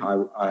two.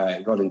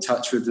 I got in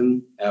touch with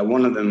them.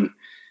 One of them,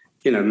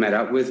 met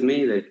up with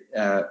me. They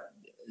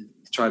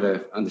try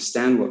to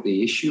understand what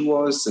the issue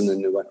was, and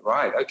then they went,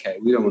 right, okay,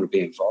 we don't want to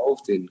be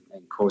involved in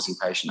causing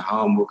patient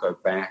harm. We'll go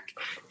back.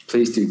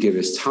 Please do give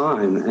us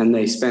time. And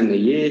they spend a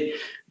year,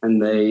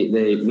 and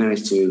they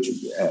managed to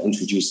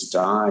introduce a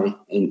dye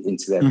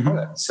into their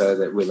product so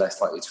that we're less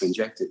likely to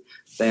inject it.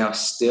 They are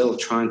still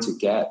trying to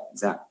get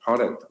that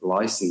product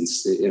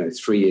licensed,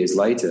 3 years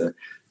later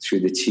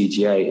through the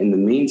TGA. In the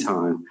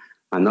meantime,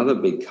 another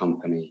big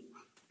company,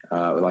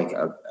 like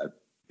a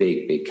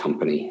big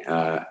company,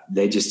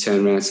 they just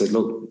turned around and said,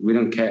 look, we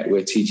don't care,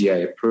 we're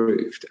TGA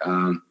approved.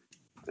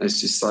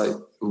 It's just like,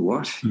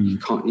 what?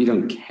 You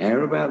don't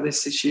care about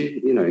this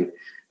issue,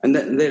 and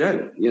they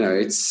don't,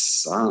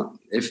 it's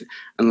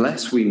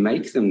unless we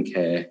make them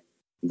care,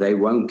 they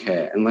won't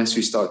care. Unless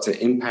we start to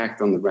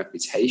impact on the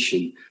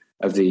reputation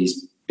of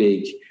these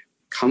big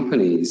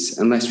companies,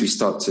 unless we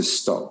start to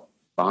stop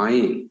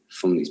buying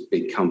from these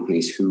big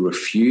companies who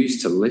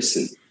refuse to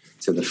listen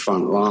to the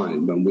front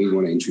line when we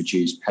want to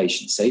introduce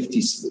patient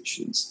safety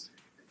solutions,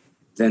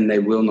 then they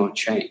will not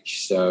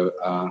change.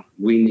 So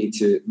we need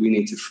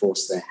to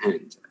force their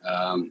hand,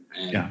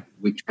 and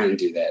we can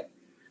do that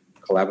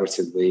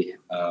collaboratively.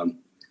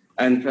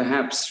 And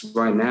perhaps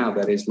right now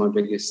that is my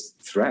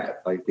biggest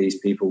threat. Like, these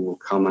people will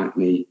come at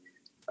me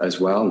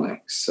as well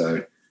next.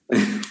 So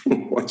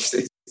watch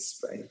this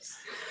space.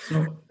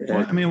 So,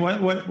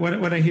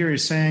 what I hear you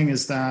saying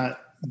is that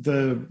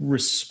the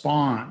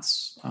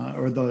response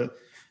or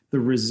the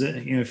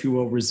if you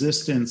will,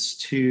 resistance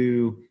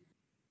to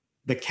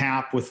the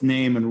cap with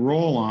name and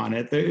role on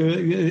it.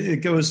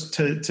 It goes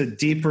to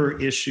deeper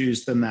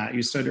issues than that.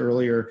 You said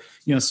earlier,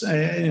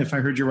 if I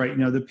heard you right,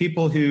 the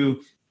people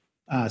who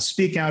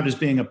speak out as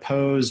being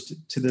opposed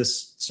to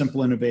this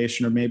simple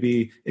innovation, or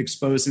maybe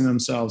exposing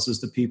themselves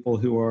as the people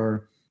who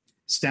are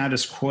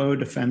status quo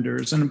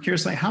defenders. And I'm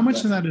curious, like, how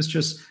much of that is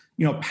just,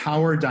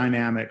 power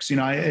dynamics?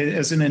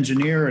 As an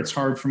engineer, it's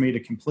hard for me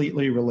to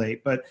completely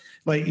relate, but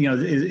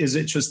is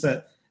it just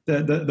that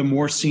the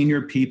more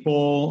senior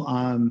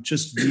people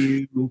just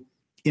view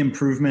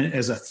improvement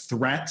as a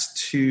threat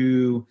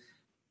to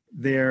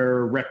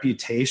their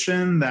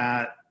reputation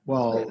that,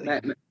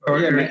 maybe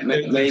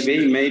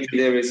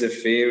there is a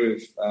fear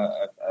of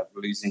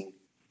losing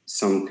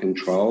some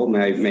control.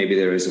 Maybe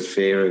there is a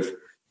fear of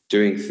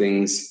doing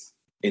things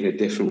in a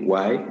different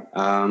way.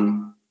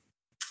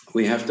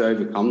 We have to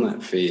overcome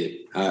that fear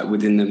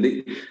within them.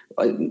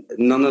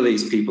 None of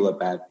these people are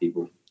bad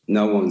people.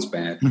 No one's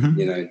bad.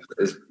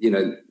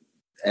 Mm-hmm.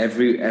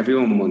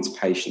 Everyone wants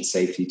patient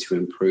safety to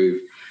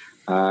improve.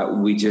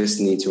 We just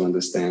need to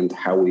understand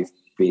how we've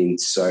been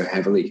so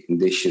heavily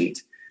conditioned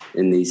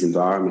in these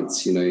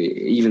environments.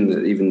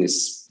 Even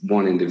this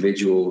one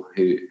individual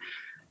who,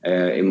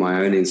 in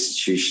my own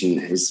institution,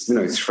 has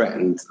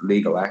threatened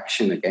legal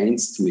action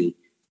against me.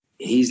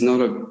 He's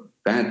not a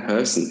bad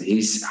person.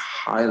 He's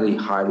highly,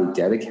 highly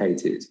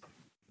dedicated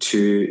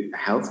to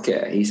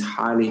healthcare. He's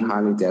highly,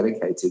 highly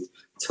dedicated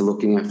to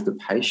looking after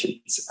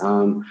patients.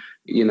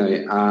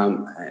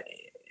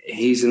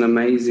 He's an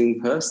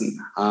amazing person.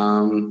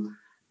 I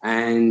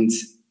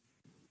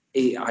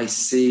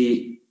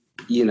see,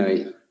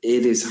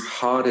 it is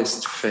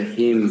hardest for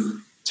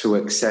him to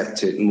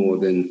accept it more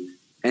than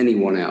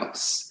anyone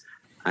else.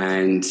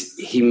 And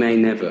he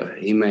may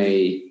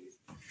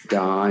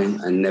die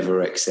and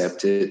never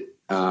accept it.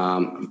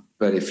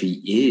 But if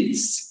he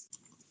is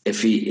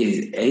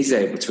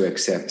able to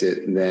accept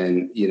it,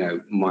 then,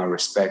 my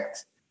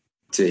respect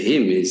to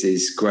him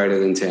is greater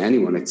than to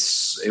anyone.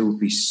 It would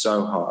be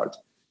so hard.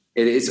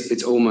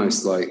 It's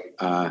almost like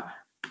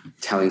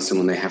telling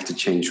someone they have to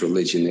change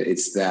religion.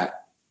 It's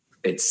that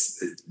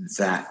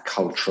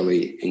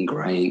culturally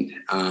ingrained.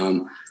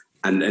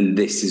 And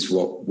this is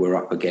what we're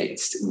up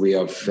against. We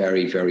are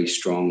very, very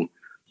strong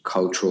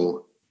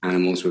cultural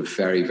animals. We're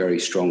very, very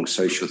strong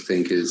social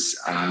thinkers.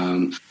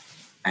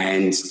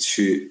 And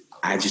to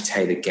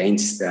agitate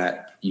against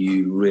that,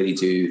 you really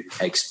do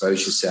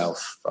expose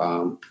yourself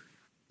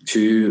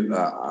to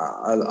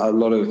a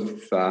lot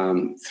of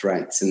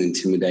threats and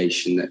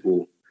intimidation that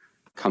will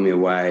come your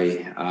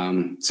way.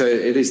 So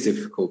it is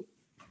difficult.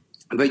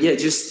 But yeah,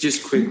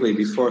 just quickly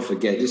before I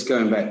forget, just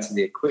going back to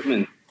the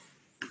equipment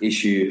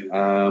issue,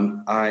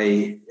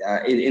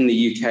 in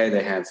the UK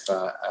they have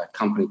a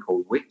company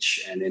called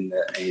Which, and in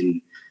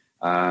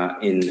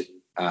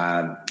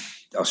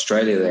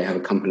Australia they have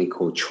a company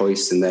called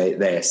Choice, and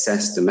they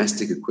assess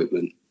domestic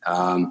equipment.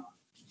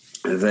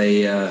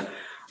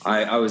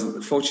 I was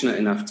fortunate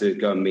enough to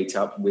go and meet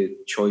up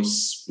with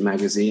Choice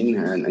magazine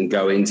and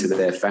go into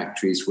their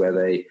factories where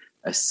they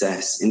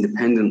assess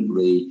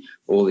independently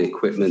all the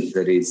equipment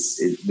that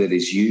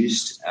is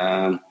used.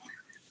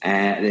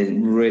 And a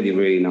really,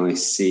 really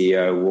nice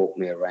CEO walked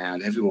me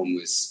around. Everyone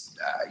was,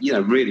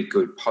 really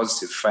good,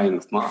 positive frame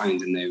of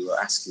mind, and they were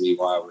asking me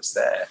why I was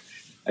there.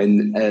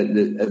 And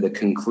at the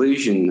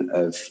conclusion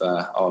of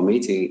our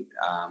meeting,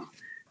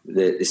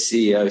 the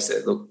CEO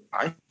said, "Look,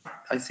 I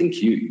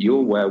think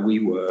you're where we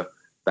were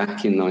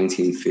back in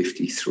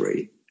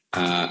 1953."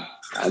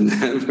 And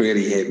that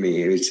really hit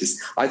me. It was just,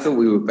 I thought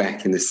we were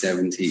back in the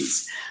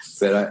 70s,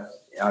 but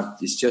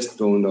it's just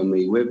dawned on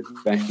me, we're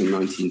back in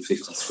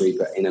 1953,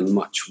 but in a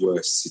much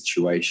worse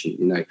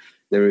situation.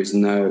 There is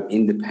no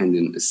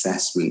independent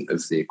assessment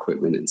of the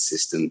equipment and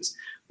systems.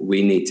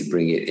 We need to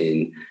bring it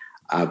in.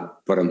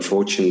 But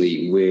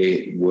unfortunately,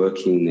 we're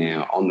working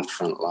now on the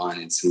front line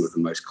in some of the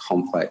most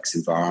complex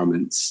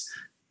environments,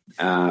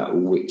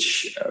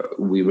 which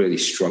we really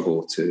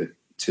struggle to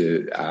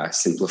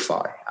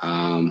simplify.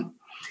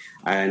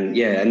 And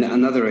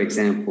another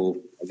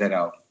example that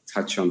I'll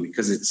touch on,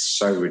 because it's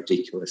so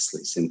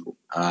ridiculously simple.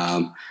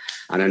 And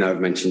I know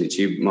I've mentioned it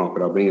to you, Mark,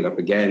 but I'll bring it up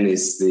again,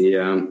 is the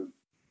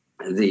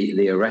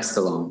arrest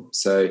alarm.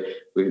 So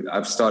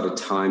I've started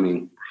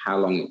timing how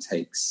long it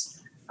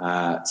takes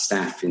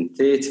staff in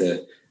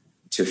theatre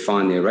to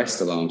find the arrest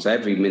alarm. So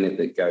every minute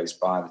that goes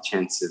by, the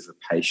chance of a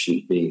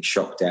patient being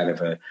shocked out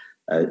of a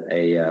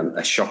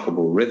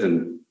shockable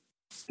rhythm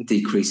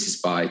decreases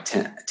by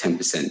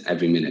 10%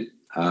 every minute.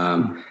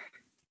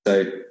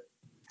 So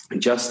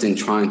just in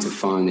trying to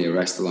find the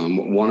arrest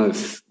alarm, one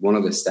of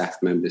the staff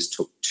members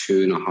took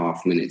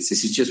 2.5 minutes.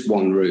 This is just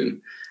one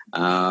room.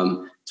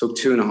 Took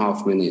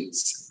 2.5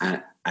 minutes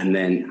and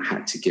then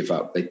had to give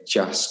up. They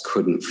just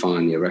couldn't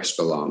find the arrest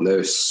alarm. There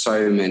were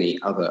so many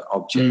other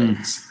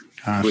objects,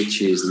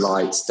 which is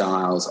lights,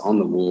 dials on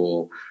the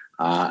wall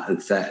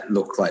that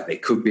look like they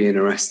could be an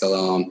arrest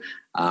alarm.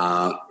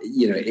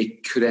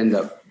 It could end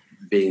up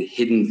being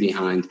hidden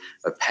behind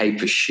a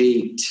paper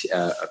sheet,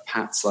 a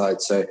pat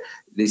slide. So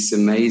this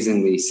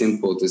amazingly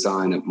simple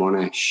design at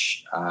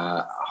Monash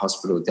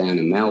Hospital down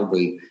in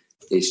Melbourne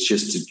is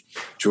just to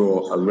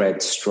draw a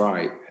red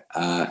stripe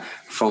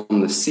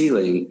from the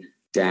ceiling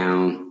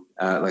down,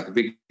 like a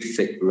big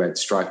thick red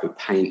stripe of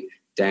paint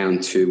down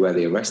to where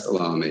the arrest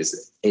alarm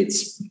is.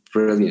 It's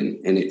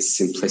brilliant in its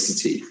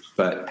simplicity,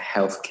 but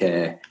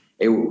healthcare,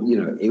 it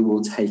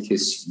will take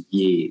us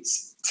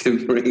years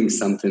to bring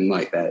something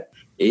like that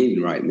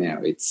in right now.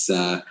 It's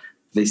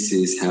this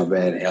is how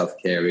bad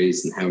healthcare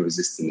is and how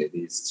resistant it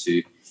is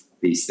to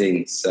these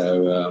things.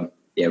 So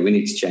we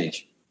need to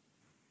change.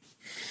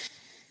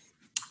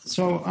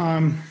 So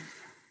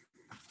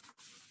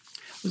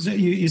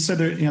you said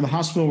that the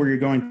hospital where you're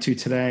going to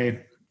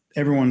today,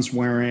 everyone's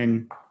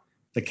wearing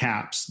the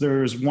caps.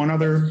 There's one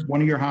of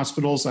your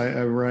hospitals,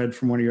 I read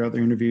from one of your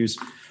other interviews,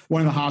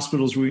 one of the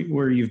hospitals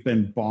where you've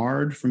been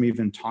barred from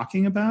even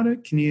talking about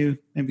it. Can you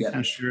maybe kind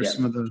of share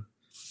some of the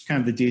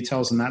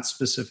details in that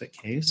specific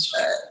case?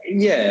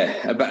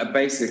 But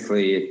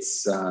basically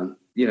it's,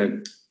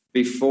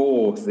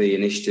 before the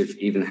initiative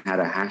even had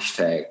a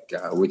hashtag,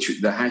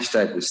 which the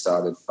hashtag was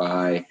started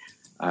by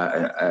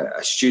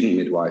a student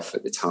midwife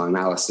at the time,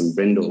 Alison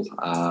Brindle,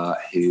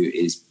 who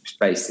is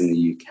based in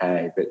the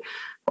UK. But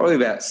probably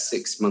about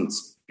 6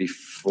 months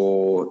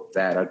before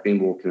that, I'd been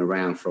walking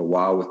around for a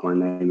while with my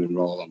name and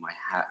role on my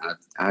hat.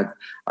 And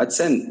I'd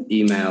sent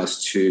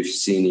emails to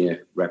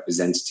senior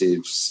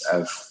representatives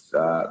of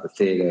the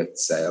theatre to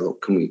say,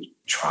 look, can we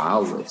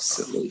trial this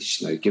at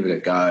least? Give it a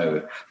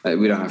go.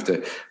 We don't have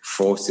to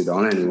force it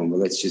on anyone, but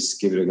let's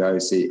just give it a go.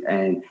 See,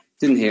 and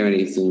didn't hear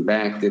anything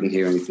back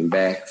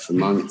for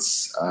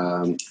months.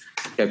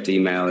 Kept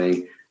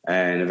emailing.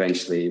 And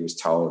eventually he was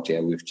told,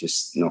 we've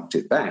just knocked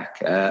it back.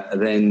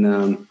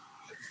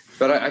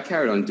 But I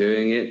carried on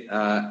doing it.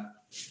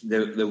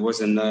 There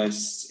was a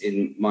nurse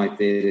in my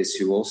theatres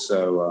who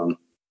also,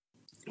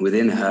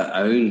 within her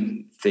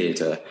own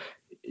theatre,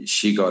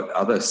 she got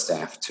other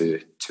staff to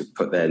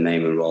put their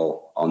name and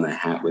role on their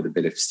hat with a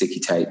bit of sticky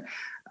tape.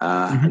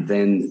 And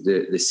then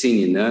the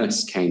senior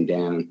nurse came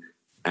down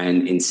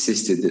and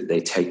insisted that they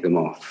take them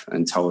off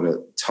and told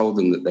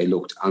them that they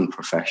looked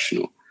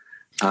unprofessional.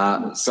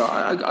 So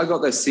I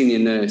got the senior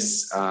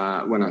nurse,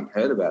 when I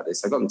heard about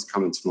this, I got them to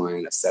come into my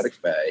anaesthetic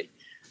bay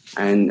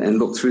and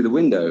look through the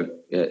window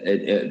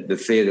at the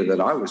theatre that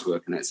I was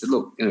working at. I said,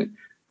 look,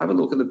 have a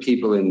look at the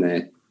people in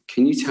there.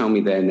 Can you tell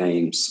me their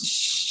names?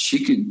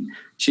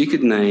 She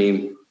could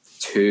name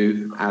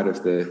 2 out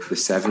of the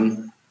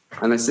 7.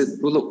 And I said,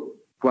 well, look,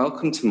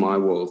 welcome to my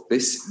world.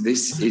 This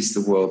is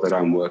the world that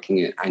I'm working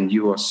in, and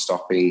you are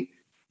stopping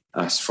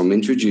us from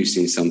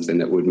introducing something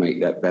that would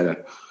make that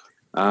better.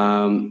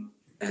 And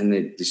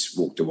they just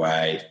walked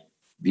away.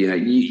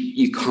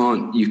 You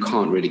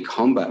can't really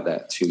combat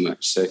that too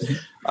much. So,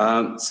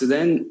 so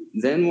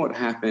then what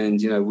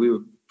happened? We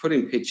were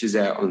putting pictures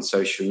out on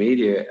social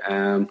media.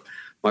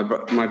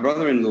 My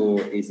brother-in-law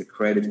is a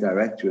creative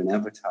director in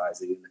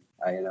advertising.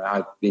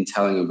 I've been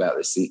telling him about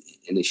this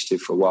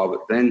initiative for a while,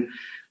 but then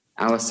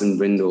Alison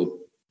Brindle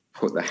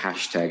put the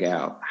hashtag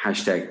out,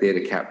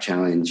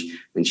 #TheatreCapChallenge,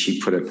 and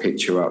she put a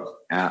picture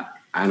up.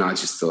 And I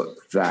just thought,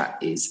 that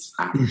is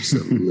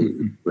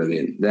absolutely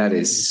brilliant. That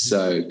is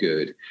so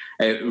good.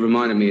 It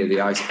reminded me of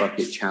the ice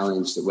bucket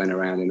challenge that went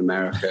around in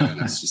America. And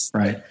it's just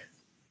right.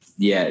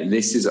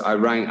 I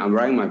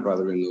rang my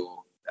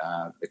brother-in-law,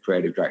 the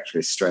creative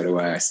director, straight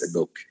away. I said,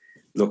 look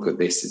at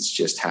this. It's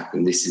just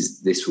happened.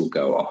 This will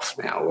go off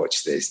now.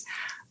 Watch this.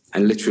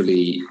 And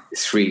literally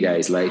 3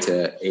 days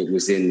later, it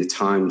was in the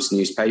Times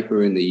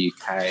newspaper in the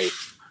UK.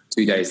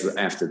 2 days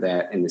after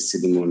that, in the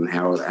Sydney Morning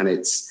Herald. And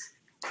it's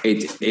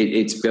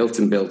built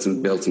and built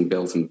and built and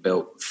built and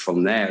built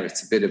from there.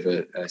 It's a bit of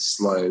a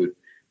slow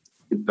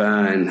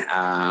burn,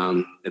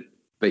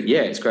 but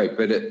it's great.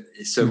 But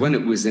so when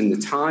it was in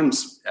the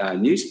Times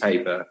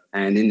newspaper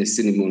and in the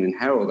Sydney Morning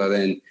Herald, I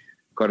then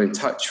got in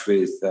touch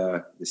with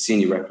the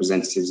senior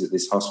representatives at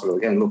this hospital.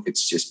 Again, look,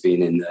 it's just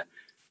been in the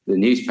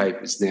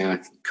newspapers now.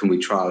 Can we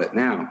trial it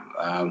now?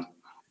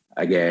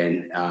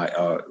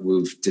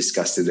 We've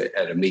discussed it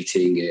at a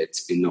meeting.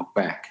 It's been knocked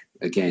back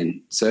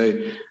again.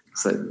 So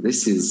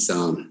this is,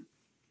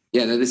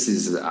 this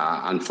is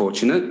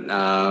unfortunate.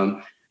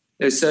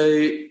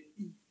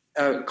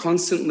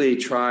 Constantly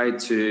tried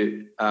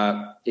to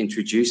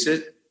introduce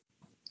it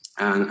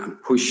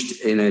and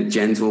pushed in a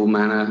gentle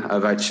manner.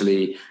 I've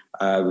actually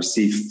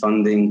received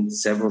funding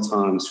several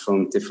times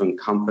from different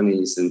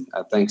companies, and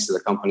thanks to the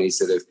companies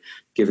that have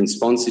given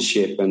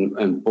sponsorship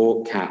and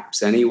bought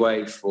caps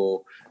anyway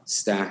for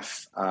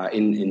staff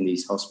in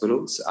these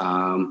hospitals.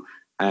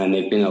 And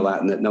they've been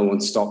allowed, that no one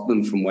stopped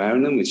them from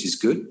wearing them, which is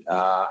good.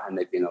 And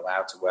they've been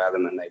allowed to wear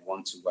them and they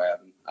want to wear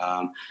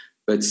them.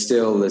 But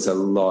still, there's a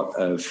lot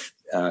of,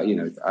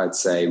 I'd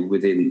say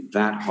within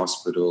that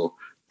hospital,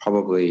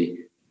 probably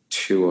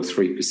 2 or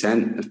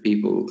 3% of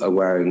people are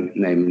wearing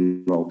name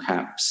and role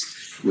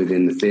caps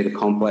within the theatre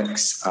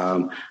complex.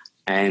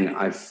 And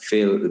I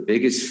feel that the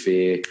biggest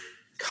fear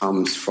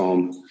comes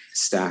from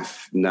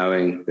staff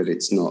knowing that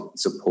it's not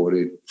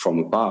supported from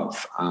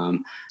above,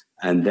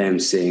 and them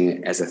seeing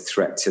it as a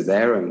threat to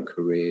their own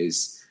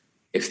careers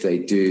if they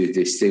do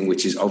this thing,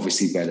 which is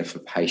obviously better for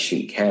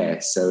patient care.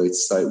 So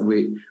it's like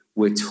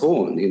we're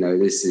torn.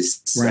 There's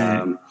this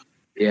right.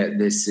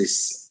 there's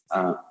this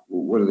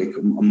what do they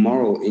call a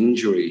moral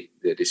injury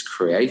that is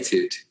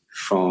created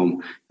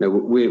from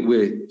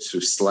we're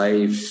sort of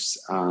slaves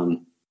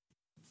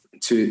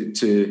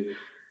to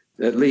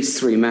at least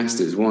three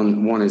masters.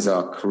 One is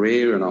our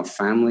career and our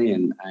family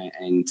and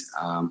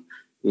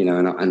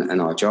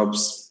our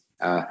jobs.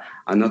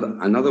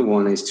 Another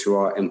one is to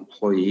our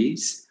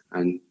employees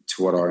and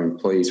to what our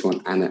employees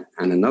want, and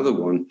another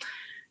one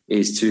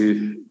is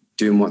to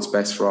doing what's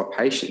best for our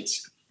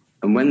patients.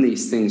 And when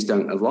these things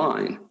don't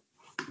align,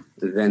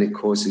 then it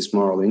causes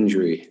moral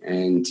injury.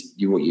 And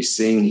what you're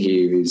seeing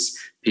here is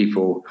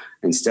people,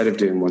 instead of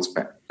doing what's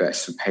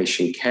best for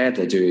patient care,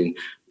 they're doing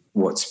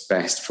what's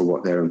best for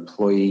what their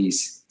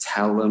employees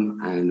tell them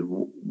and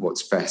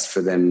what's best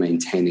for them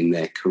maintaining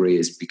their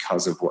careers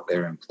because of what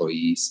their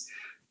employees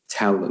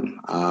tell them.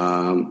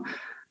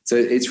 So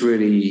it's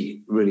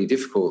really, really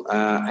difficult.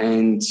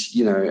 And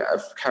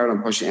I've carried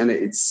on pushing, and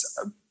it's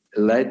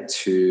led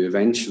to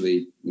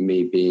eventually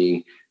me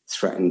being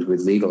threatened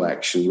with legal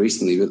action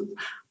recently. But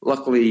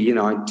luckily,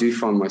 I do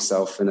find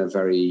myself in a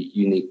very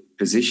unique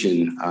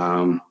position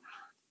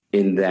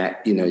in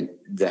that,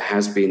 there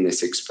has been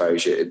this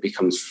exposure. It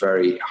becomes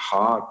very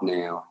hard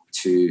now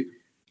to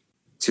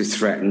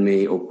threaten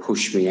me or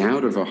push me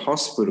out of a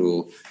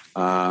hospital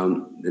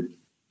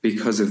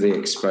because of the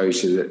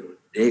exposure that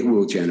it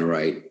will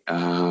generate.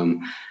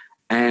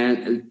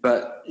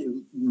 But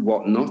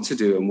what not to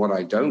do and what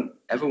I don't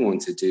ever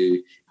want to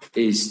do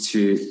is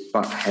to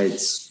butt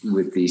heads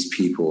with these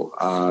people.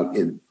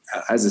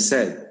 As I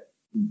said,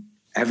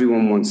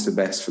 everyone wants the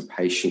best for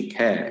patient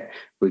care.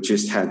 We've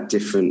just had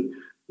different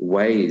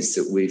ways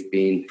that we've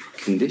been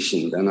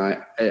conditioned. And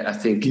I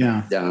think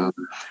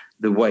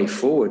the way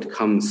forward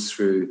comes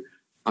through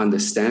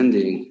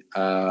understanding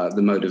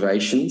the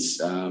motivations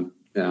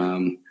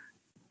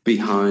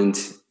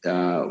behind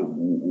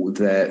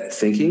their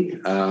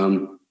thinking.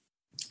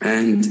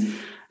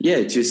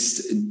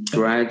 Just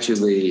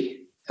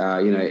gradually,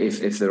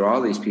 if there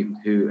are these people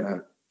who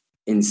are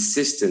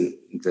insistent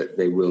that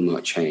they will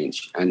not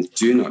change and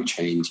do not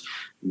change,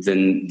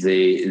 then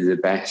the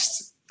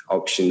best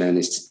option then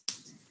is to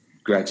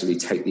gradually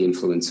take the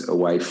influence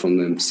away from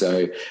them.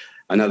 So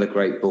another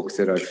great book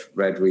that I've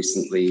read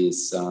recently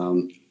is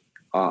Our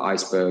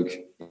Iceberg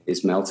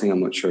is Melting. I'm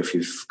not sure if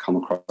you've come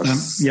across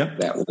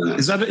that one.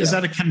 Is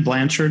that a Ken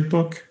Blanchard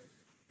book?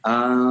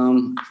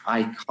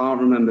 I can't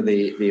remember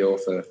the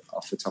author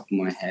off the top of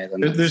my head.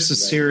 There's a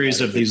series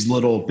of these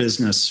little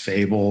business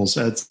fables.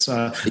 That's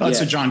a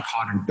John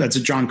Cotter. That's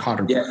a John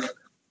Cotter book.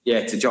 Yeah,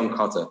 it's a John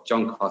Cotter.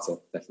 John Cotter,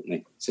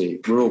 definitely. See,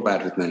 we're all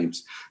bad with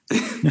names.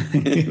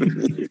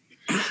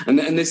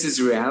 and this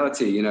is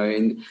reality,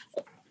 in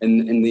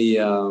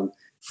the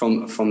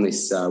from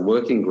this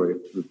working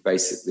group, we've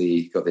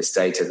basically got this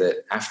data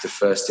that after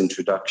first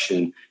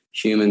introduction,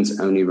 humans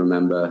only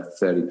remember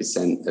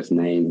 30% of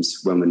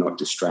names when we're not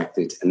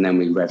distracted, and then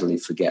we readily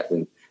forget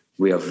them.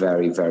 We are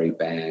very, very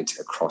bad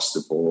across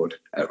the board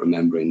at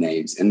remembering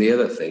names. And the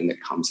other thing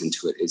that comes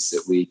into it is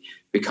that we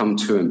become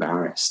too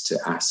embarrassed to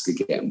ask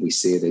again. We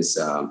see it as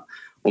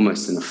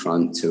almost an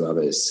affront to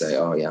others. Say,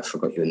 "Oh yeah, I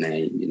forgot your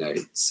name."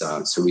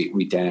 So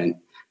we daren't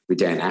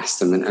ask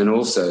them. And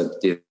also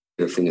the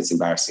other thing that's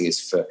embarrassing is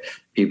for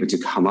people to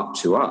come up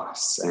to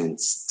us and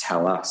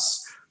tell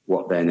us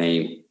what their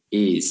name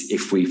is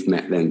if we've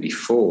met them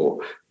before,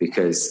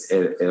 because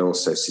it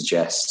also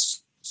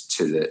suggests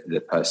to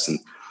the person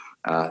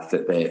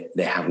that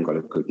they haven't got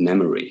a good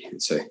memory.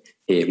 So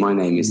here, my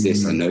name is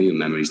this. I know your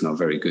memory is not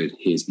very good.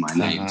 Here's my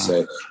name.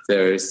 So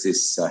there is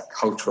this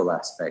cultural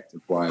aspect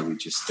of why we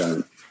just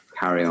don't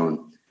carry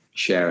on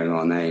sharing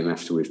our name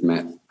after we've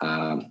met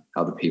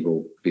other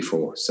people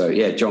before. So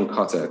yeah, John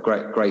Cotter,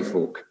 great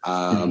book.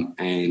 And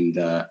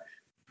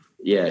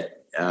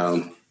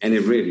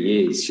it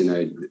really is,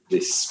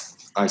 this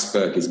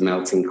iceberg is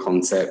melting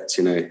concept,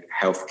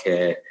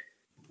 healthcare,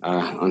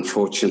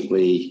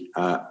 unfortunately,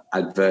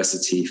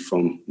 adversity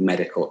from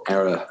medical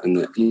error. And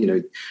that,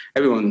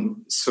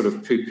 everyone sort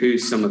of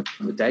poo-poos some of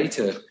the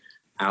data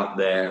out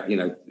there,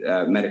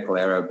 medical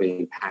error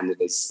being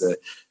handed as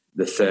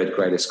the third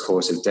greatest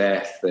cause of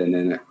death, and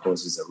then it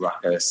causes a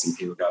ruckus, and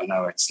people go,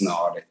 no, it's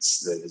not.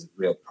 There's a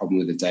real problem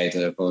with the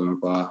data, blah, blah,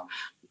 blah.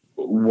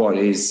 What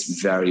is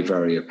very,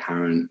 very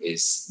apparent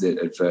is that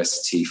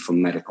adversity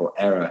from medical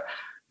error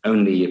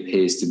only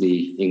appears to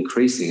be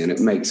increasing. And it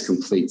makes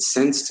complete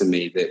sense to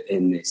me that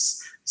in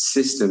this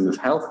system of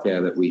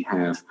healthcare that we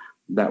have,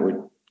 that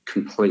would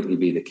completely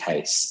be the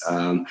case.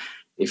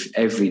 If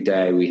every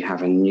day we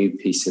have a new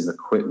piece of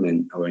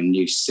equipment or a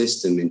new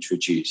system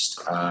introduced,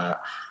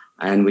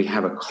 and we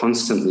have a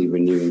constantly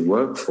renewing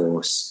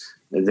workforce,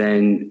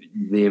 then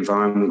the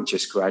environment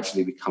just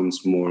gradually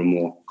becomes more and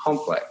more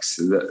complex.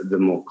 The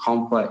more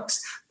complex,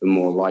 the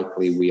more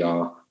likely we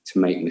are to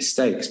make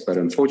mistakes. But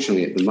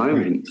unfortunately, at the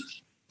moment,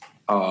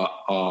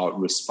 our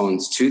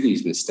response to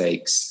these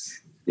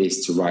mistakes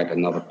is to write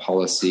another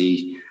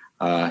policy,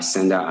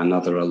 send out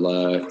another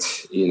alert,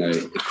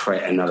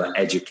 create another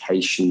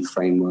education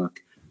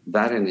framework.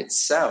 That in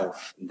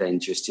itself then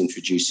just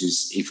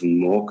introduces even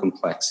more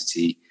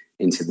complexity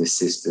into the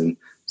system.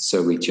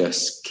 So we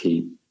just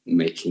keep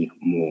making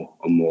more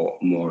and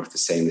more of the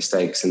same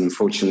mistakes. And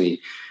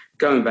unfortunately,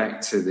 going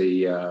back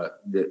to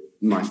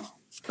my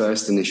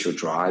first initial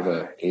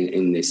driver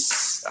in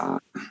this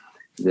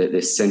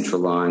this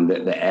central line,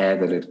 the air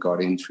that had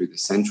got in through the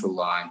central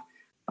line.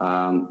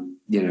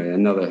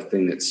 Another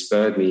thing that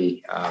spurred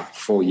me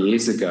 4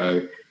 years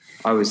ago,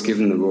 I was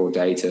given the raw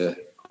data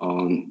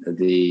on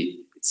the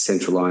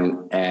central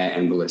line air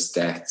embolus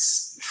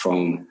deaths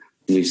from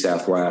New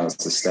South Wales,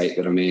 the state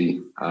that I'm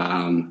in.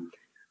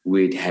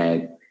 We'd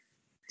had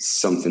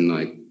something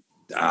like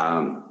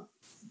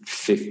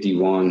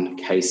 51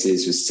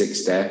 cases with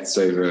 6 deaths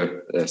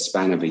over a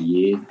span of a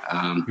year.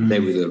 They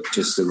were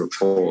just the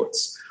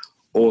reports.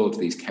 All of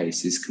these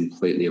cases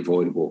completely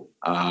avoidable.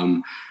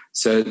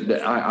 So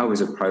I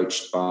was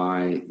approached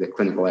by the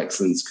Clinical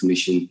Excellence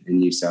Commission in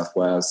New South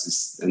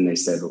Wales, and they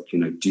said, look,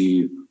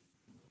 do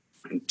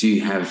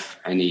you have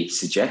any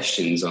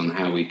suggestions on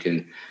how we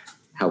can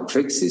help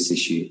fix this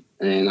issue?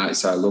 And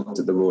so I looked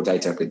at the raw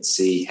data. I could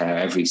see how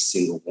every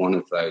single one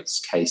of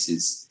those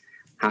cases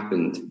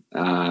happened,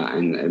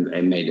 and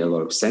it made a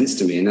lot of sense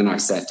to me. And then I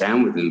sat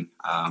down with them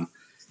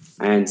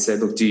and said,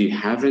 look, do you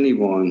have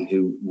anyone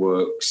who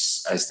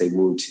works as they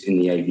would in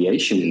the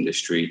aviation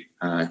industry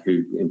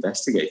who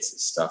investigates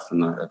this stuff?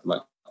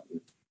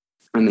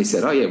 And they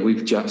said, oh, yeah,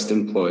 we've just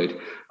employed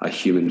a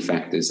human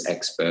factors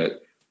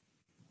expert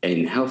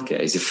in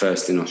healthcare. He's the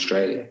first in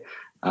Australia,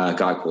 a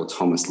guy called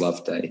Thomas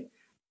Loveday.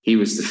 He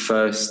was the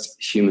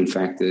first human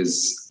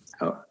factors,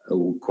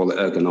 we'll call it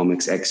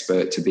ergonomics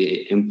expert, to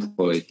be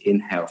employed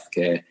in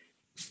healthcare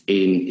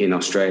in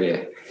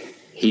Australia.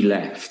 He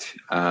left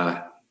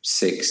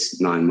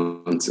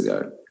 6-9 months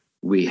ago.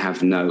 We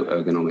have no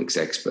ergonomics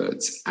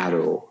experts at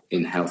all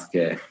in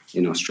healthcare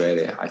in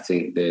Australia. I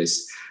think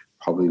there's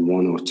probably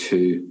 1 or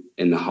 2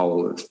 in the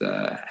whole of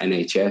the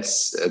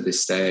NHS at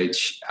this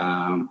stage,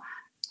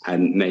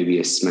 and maybe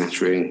a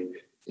smattering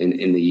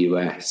in the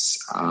US.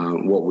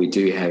 What we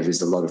do have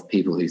is a lot of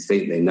people who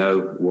think they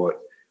know what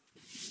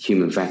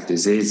human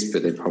factors is,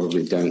 but they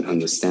probably don't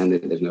understand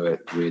it. They've never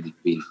really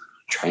been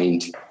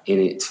trained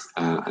in it,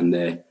 and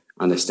their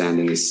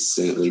understanding is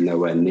certainly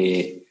nowhere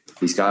near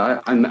these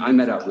guys. I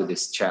met up with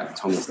this chap,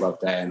 Thomas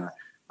Loveday, and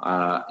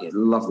a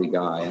lovely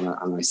guy,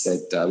 and I said,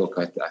 look,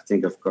 I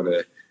think I've got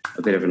a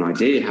bit of an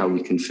idea how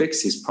we can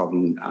fix this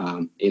problem.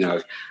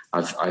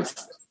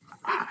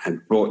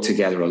 I've brought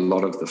together a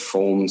lot of the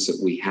forms that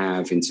we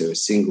have into a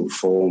single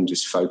form,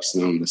 just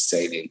focusing on the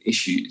salient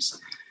issues.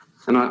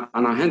 And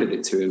I handed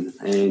it to him,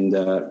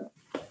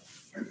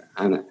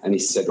 and he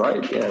said,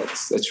 right, yeah,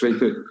 that's really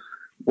good.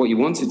 What you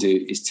want to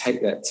do is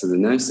take that to the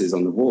nurses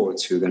on the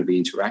wards who are going to be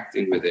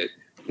interacting with it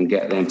and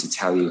get them to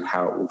tell you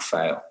how it will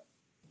fail.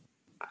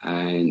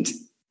 And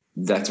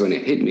that's when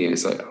it hit me.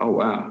 It's like, oh,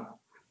 wow,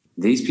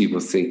 these people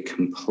think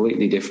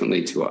completely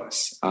differently to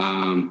us.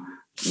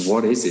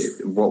 What is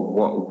it?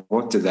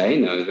 What do they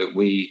know that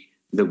we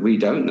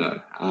don't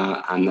know?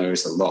 And there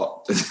is a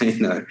lot that they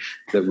know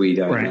that we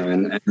don't know.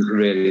 And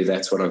really,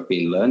 that's what I've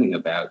been learning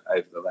about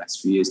over the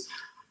last few years.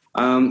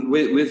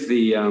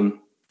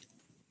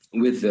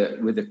 With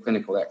the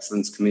Clinical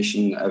Excellence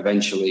Commission,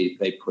 eventually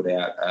they put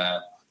out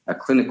a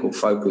clinical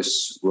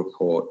focus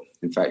report.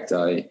 In fact,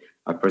 I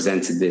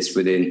presented this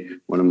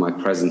within one of my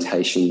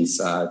presentations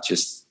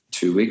just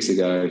 2 weeks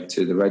ago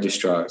to the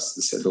registrars.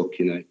 I said, look,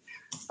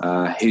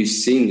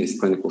 who's seen this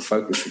clinical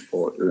focus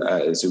report?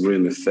 There's a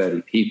room of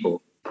 30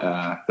 people,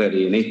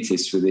 30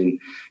 anaesthetists within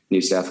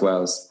New South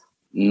Wales.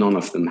 None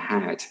of them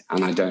had,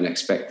 and I don't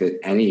expect that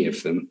any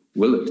of them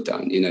will have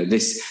done.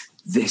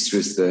 This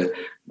was the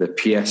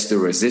pièce de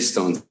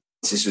résistance.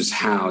 This was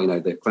how,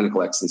 the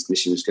Clinical Excellence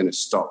Commission was going to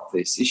stop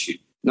this issue.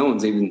 No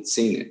one's even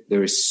seen it.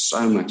 There is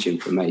so much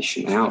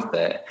information out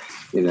there.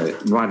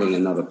 Writing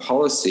another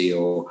policy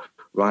or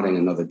writing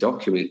another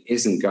document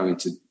isn't going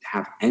to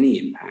have any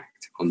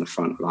impact on the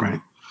front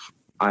line.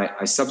 Right.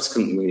 I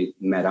subsequently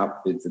met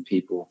up with the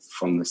people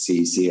from the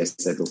CEC. I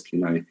said, look,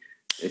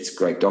 it's a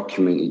great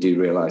document. You do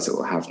realise it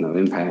will have no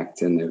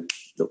impact. And they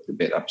looked a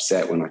bit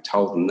upset when I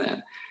told them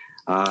that.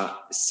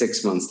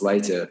 6 months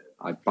later,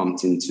 I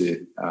bumped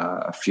into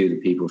a few of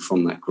the people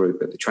from that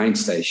group at the train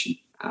station.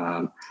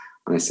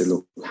 And I said,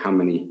 look, how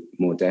many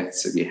more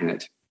deaths have you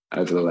had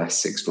over the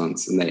last 6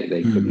 months? And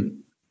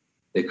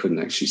they couldn't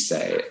actually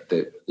say it,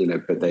 but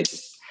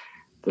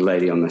the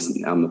lady on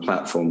the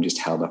platform just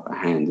held up a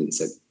hand and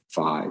said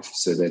 5.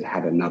 So they'd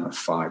had another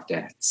 5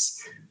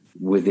 deaths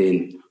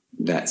within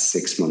that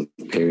 6-month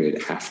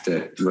period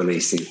after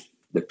releasing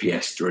the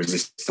pièce de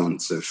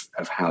résistance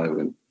of how they were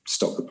going to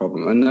stop the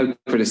problem. And no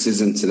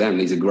criticism to them;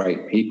 these are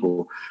great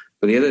people.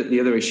 But the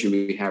other issue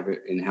we have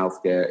in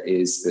healthcare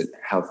is that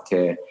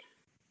healthcare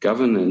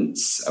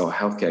governance or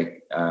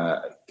healthcare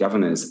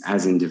governors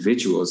as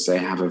individuals, they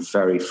have a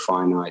very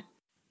finite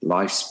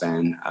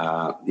lifespan,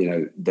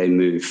 they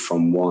move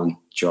from one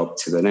job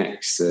to the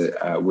next.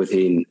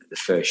 Within the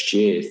first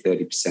year,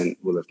 30%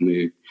 will have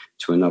moved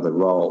to another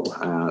role.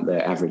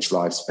 Their average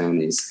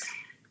lifespan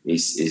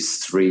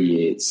is 3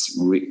 years.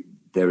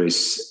 There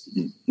is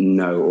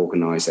no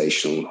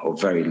organizational or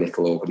very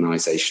little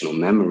organizational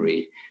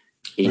memory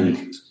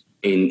in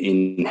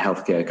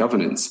healthcare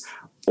governance.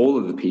 All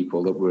of the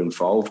people that were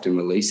involved in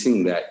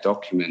releasing that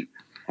document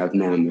have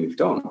now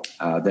moved on.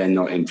 They're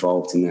not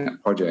involved in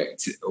that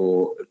project,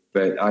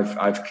 but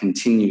I've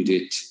continued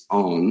it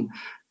on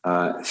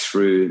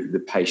through the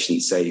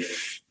Patient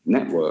Safe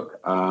network.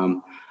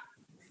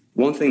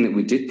 One thing that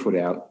we did put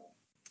out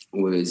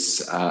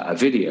was a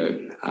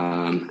video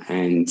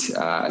and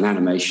an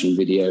animation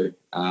video,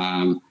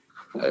 a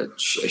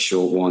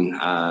short one,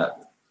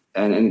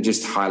 and it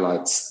just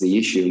highlights the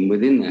issue. And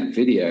within that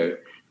video,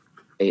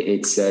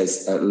 it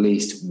says at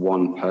least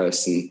one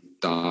person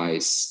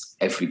dies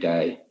every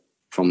day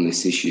from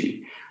this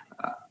issue.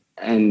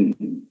 And,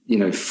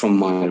 from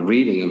my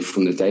reading and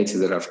from the data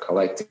that I've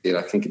collected,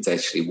 I think it's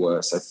actually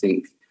worse. I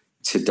think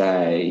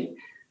today,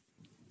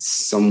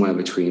 somewhere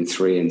between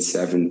 3 and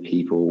 7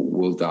 people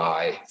will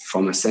die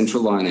from a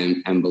central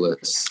line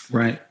embolus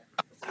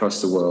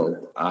across the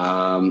world.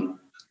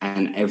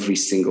 And every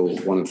single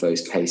one of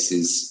those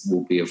cases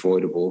will be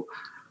avoidable.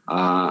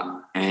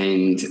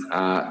 And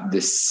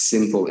the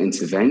simple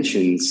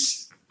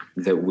interventions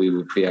that we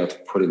would be able to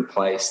put in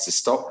place to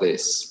stop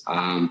this,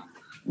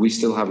 we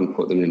still haven't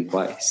put them in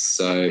place.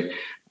 So,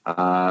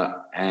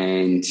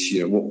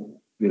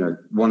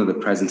 one of the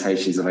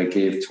presentations that I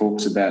give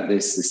talks about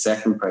this. The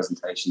second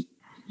presentation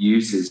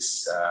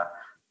uses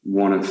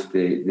one of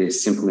the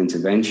simple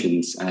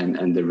interventions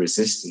and the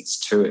resistance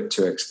to it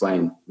to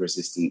explain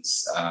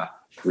resistance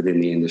within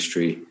the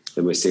industry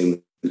that we're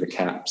seeing with the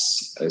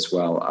caps as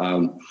well.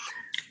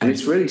 And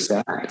it's really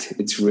sad.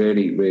 It's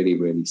really, really,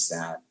 really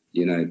sad.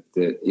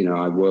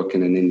 I work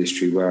in an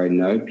industry where I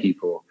know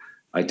people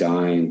are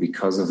dying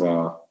because of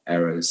our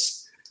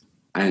errors.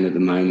 And at the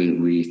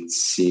moment, we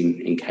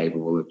seem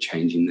incapable of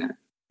changing that.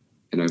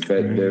 But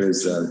there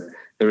is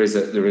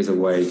a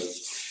way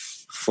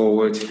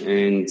forward,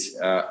 and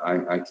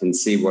I can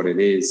see what it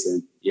is,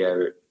 and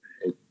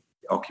it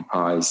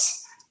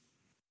occupies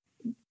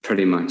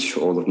pretty much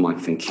all of my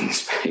thinking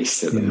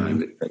space at the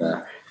moment.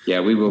 But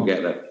we will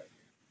get there.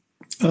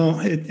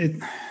 Well,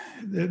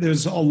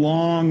 there's a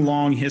long,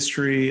 long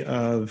history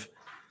of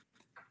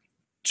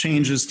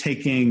changes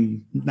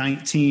taking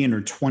 19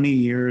 or 20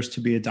 years to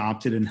be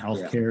adopted in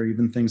healthcare,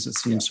 even things that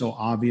seem so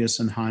obvious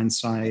in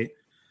hindsight.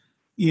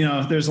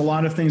 There's a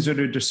lot of things that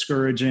are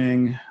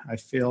discouraging. I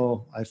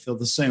feel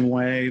the same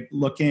way.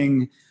 One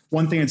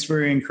thing that's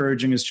very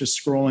encouraging is just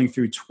scrolling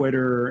through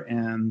Twitter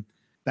and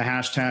the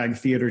hashtag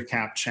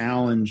TheaterCap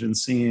Challenge and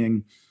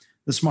seeing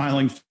the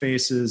smiling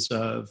faces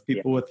of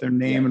people with their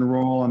name and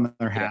role on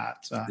their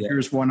hat.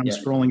 Here's one I'm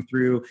scrolling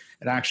through.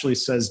 It actually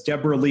says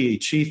Deborah Lee,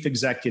 Chief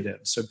Executive.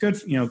 So good,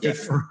 good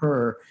for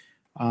her.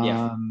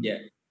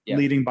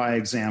 Leading by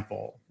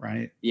example,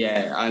 right?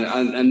 Yeah,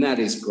 and that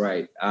is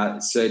great.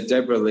 So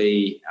Deborah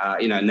Lee,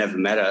 never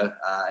met her,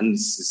 and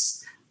this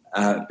is,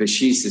 but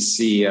she's the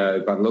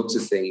CEO, by the looks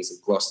of things,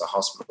 of Gloucester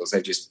Hospitals.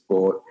 They just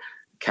bought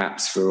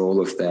caps for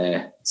all of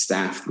their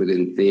staff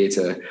within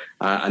theatre.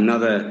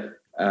 Another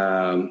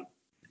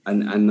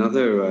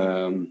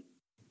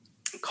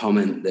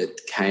comment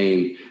that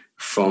came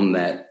from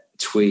that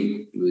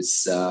tweet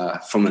was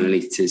from an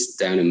elitist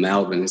down in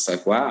Melbourne. It's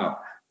like, wow,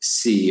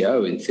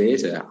 CEO in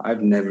theatre.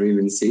 I've never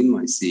even seen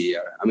my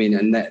CEO. I mean,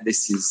 and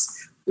this is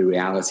the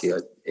reality.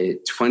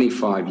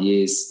 25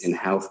 years in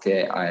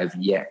healthcare, I have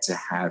yet to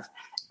have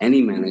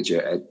any manager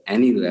at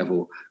any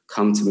level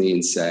come to me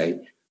and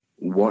say,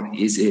 what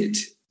is it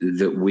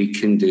that we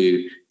can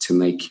do to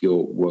make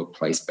your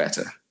workplace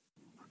better?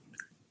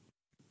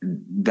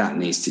 That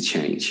needs to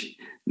change.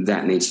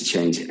 And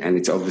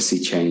it's obviously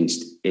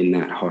changed in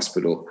that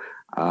hospital.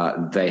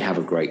 They have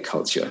a great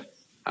culture.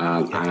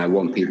 And I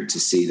want people to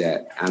see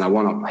that. And I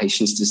want our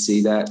patients to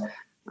see that.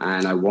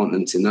 And I want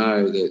them to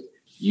know that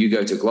you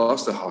go to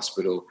Gloucester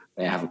Hospital,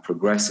 they have a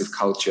progressive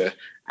culture,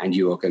 and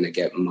you are going to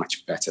get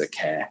much better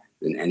care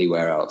than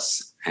anywhere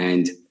else.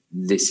 And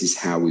this is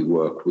how we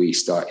work. We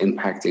start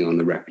impacting on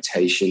the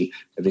reputation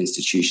of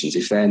institutions.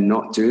 If they're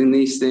not doing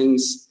these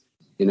things,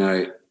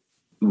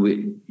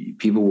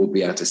 people will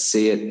be able to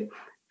see it,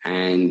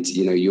 and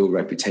your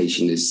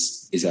reputation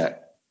is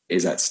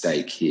at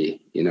stake here.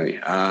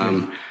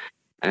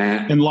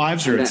 And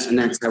lives are at stake.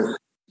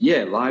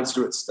 Lives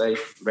are at stake.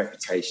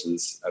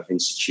 Reputations of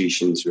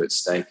institutions are at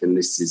stake, and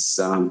this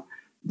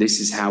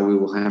is how we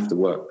will have to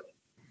work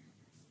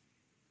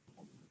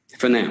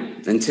for now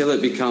until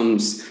it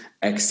becomes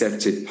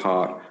accepted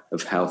part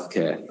of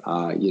healthcare.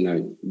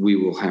 We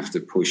will have to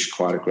push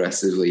quite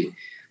aggressively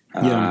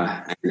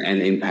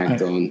and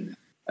impact on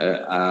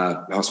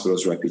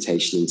hospitals'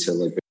 reputation until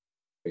they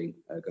bring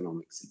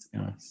ergonomics into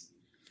place.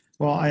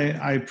 Well,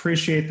 I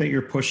appreciate that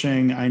you're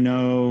pushing. I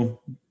know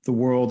the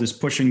world is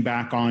pushing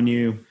back on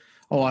you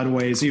a lot of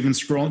ways, even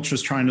trying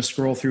to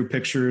scroll through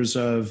pictures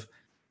of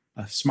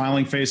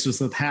smiling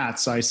faces with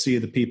hats, I see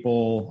the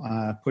people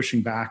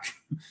pushing back.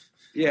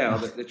 Yeah,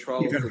 the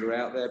trolls that are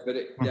out there. But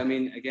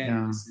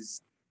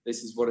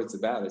this is what it's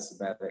about. It's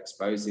about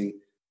exposing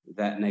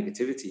that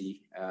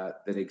negativity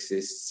that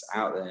exists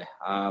out there.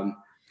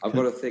 I've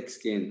got a thick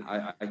skin.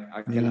 I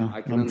can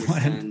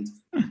understand.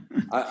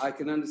 I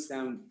can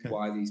understand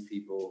why these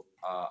people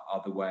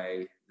are the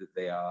way that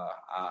they are,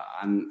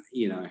 and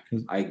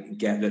I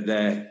get that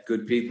they're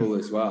good people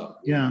as well.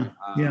 And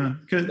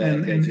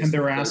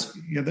they're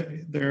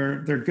asking.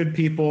 They're good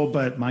people,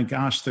 but my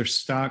gosh, they're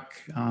stuck.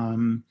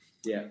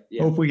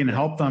 Hope we can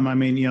help them. I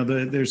mean,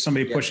 there's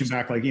somebody pushing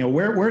back, like,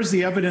 where's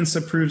the evidence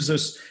that proves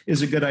this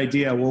is a good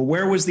idea? Well,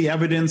 where was the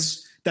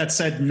evidence that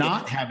said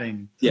not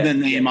having the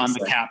name on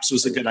the caps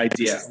was a good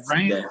idea,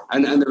 right? Yeah.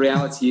 And the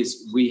reality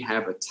is we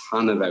have a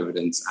ton of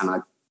evidence, and I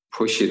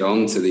push it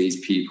on to these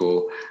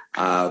people,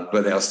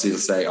 but they'll still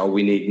say, oh,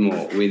 we need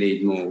more.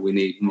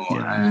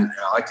 And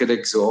I could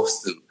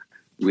exhaust them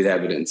with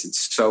evidence.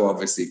 It's so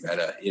obviously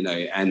better,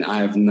 and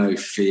I have no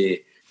fear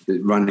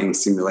that running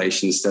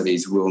simulation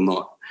studies will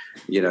not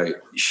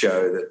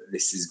show that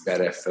this is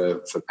better for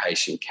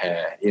patient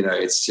care.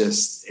 It's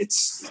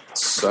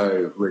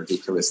so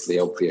ridiculously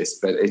obvious,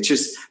 but it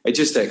just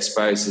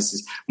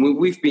exposes.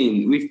 We've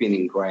been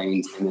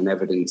ingrained in an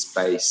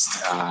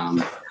evidence-based,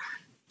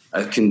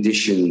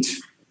 conditioned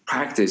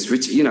practice,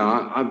 which,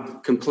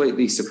 I'm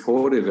completely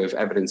supportive of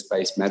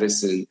evidence-based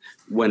medicine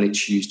when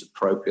it's used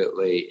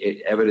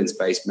appropriately.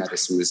 Evidence-based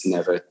medicine was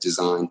never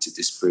designed to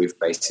disprove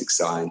basic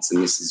science,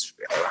 and this is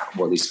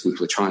what these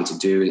people are trying to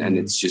do, and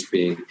it's just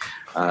being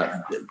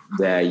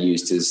they're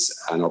used as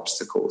an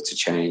obstacle to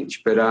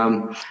change. But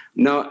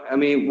no, I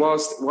mean,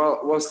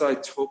 whilst I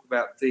talk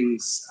about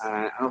things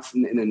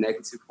often in a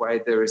negative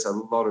way, there is a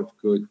lot of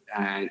good,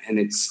 and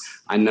it's,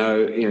 I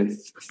know,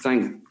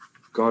 thank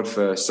God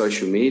for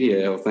social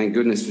media, or thank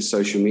goodness for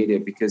social media,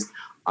 because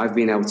I've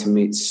been able to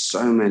meet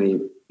so many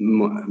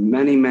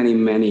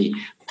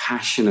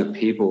passionate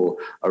people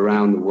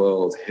around the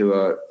world who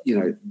are,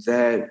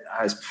 they're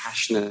as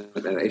passionate,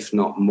 if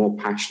not more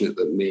passionate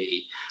than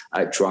me,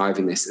 at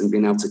driving this, and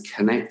being able to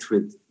connect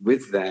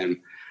with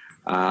them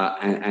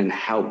and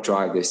help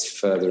drive this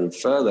further and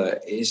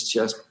further is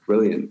just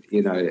brilliant.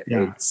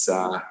 It's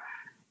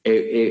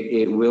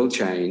it will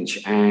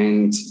change.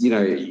 And,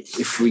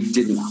 if we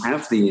didn't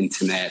have the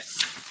internet,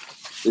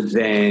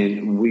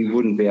 then we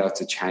wouldn't be able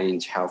to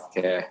change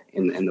healthcare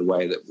in the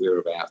way that we're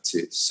about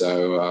to.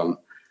 So,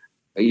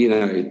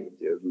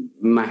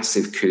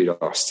 massive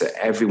kudos to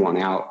everyone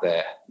out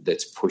there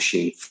that's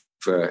pushing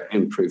for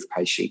improved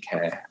patient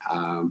care,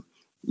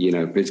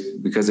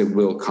 because it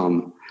will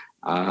come,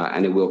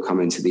 and it will come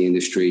into the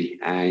industry.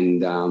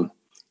 And,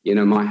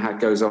 my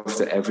hat goes off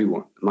to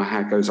everyone. My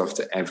hat goes off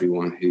to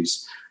everyone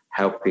who's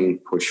helping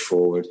push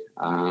forward.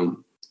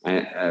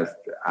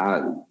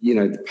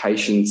 The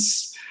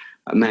patients,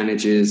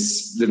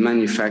 managers, the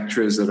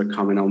manufacturers that are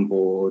coming on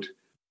board,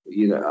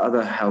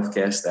 other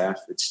healthcare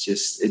staff.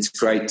 It's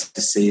great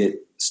to see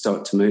it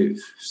start to move.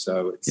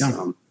 So it's,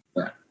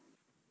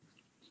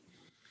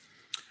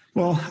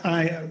 Well,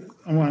 I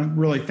want to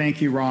really thank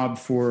you, Rob,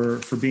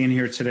 for being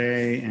here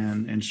today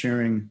and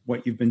sharing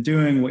what you've been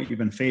doing, what you've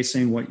been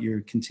facing, what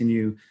you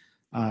continue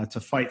to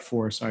fight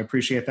for. So I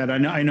appreciate that.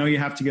 I know you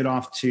have to get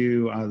off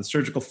to the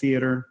surgical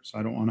theater, so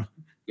I don't want to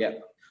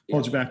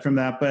hold you back from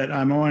that. But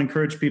I want to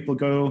encourage people to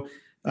go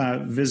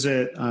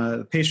visit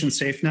Patient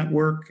Safe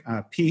Network,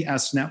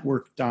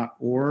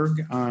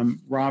 psnetwork.org.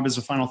 Rob, as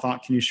a final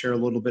thought, can you share a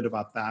little bit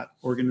about that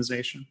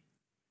organization?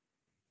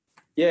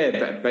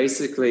 Yeah,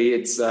 basically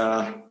it's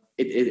a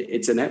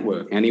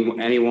network.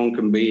 Anyone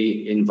can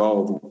be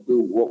involved.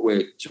 What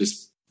we're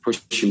just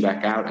pushing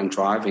back out and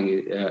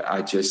driving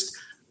are just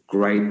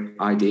great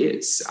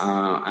ideas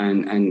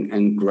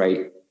and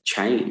great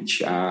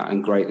change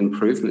and great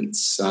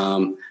improvements.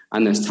 And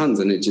there's tons,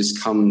 and it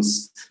just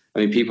comes. I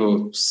mean,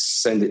 people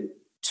send it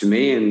to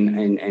me,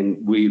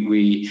 and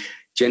we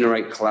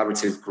generate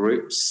collaborative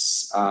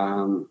groups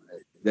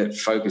that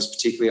focus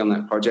particularly on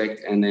that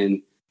project, and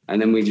then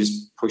we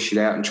just push it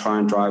out and try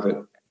and drive it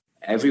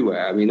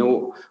everywhere. I mean,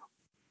 all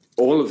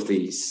of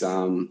these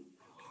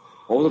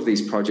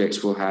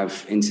projects will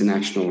have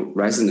international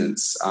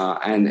resonance,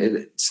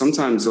 and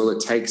sometimes all it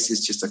takes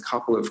is just a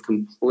couple of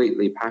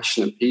completely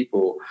passionate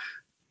people,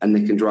 and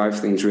they can drive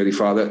things really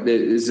far.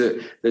 There's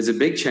a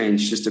big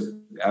change just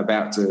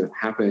about to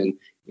happen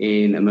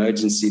in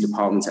emergency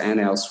departments and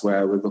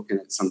elsewhere. We're looking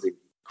at something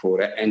called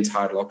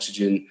end-tidal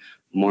oxygen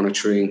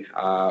monitoring.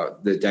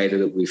 The data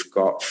that we've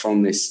got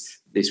from this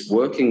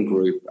working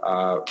group,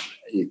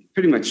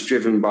 pretty much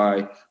driven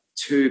by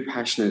two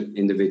passionate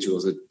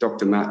individuals,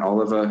 Dr. Matt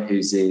Oliver,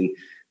 who's in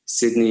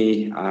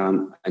Sydney,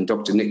 and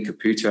Dr. Nick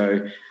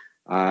Caputo,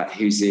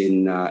 who's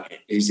in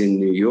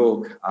New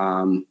York.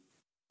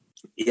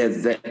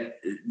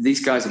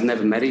 These guys have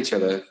never met each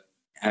other,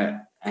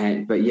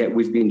 but yet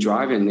we've been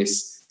driving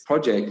this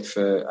project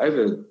for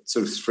over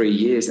sort of 3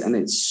 years, and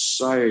it's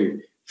so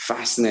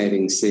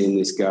fascinating seeing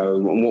this go.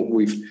 And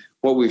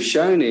what we've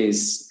shown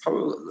is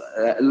probably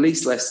at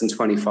least less than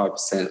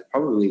 25%,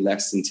 probably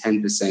less than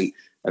 10%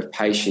 of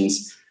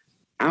patients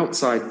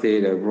outside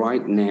theatre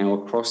right now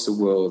across the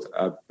world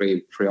are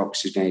being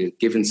pre-oxygenated,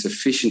 given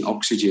sufficient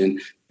oxygen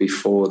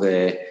before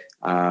they're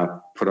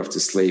put off to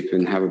sleep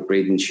and have a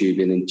breathing tube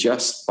in. And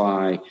just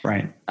by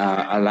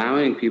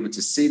allowing people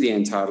to see the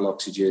end-tidal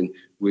oxygen,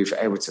 we've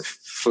able to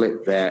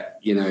flip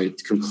that,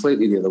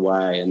 completely the other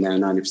way. And now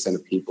 90%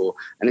 of people,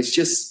 and it's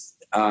just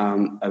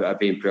are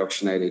being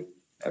pre-oxygenated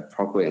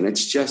properly. And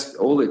it's just,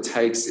 all it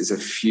takes is a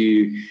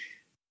few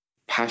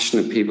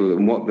passionate people,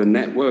 and what the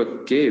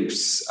network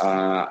gives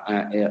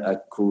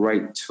are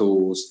great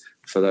tools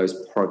for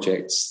those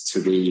projects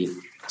to be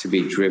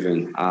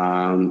driven.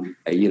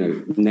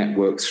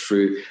 Networks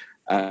through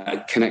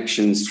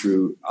connections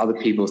through other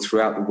people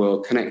throughout the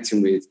world,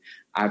 connecting with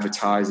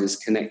advertisers,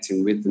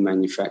 connecting with the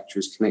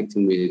manufacturers,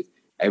 connecting with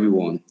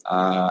everyone,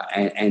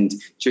 and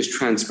just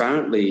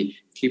transparently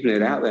keeping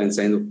it out there and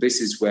saying, look,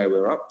 this is where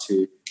we're up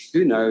to.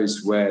 Who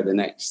knows where the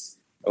next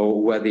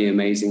or where the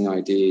amazing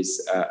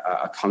ideas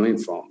are coming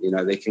from?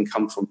 They can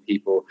come from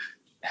people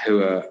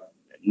who are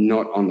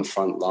not on the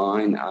front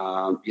line,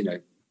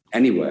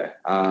 anywhere.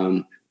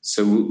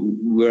 So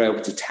we're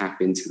able to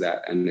tap into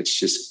that, and it's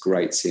just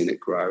great seeing it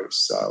grow.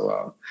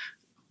 So,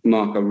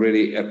 Mark, I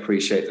really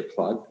appreciate the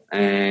plug,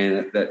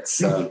 and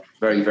that's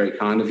very, very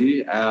kind of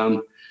you.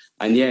 And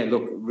yeah,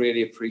 look,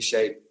 really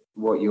appreciate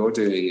what you're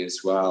doing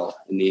as well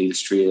in the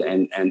industry,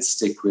 and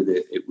stick with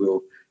it. It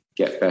will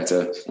get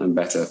better and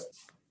better.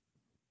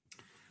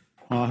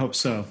 Well, I hope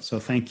so. So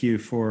thank you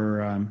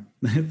for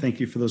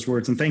those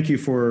words, and thank you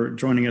for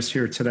joining us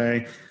here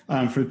today.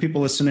 For the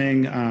people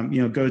listening,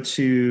 go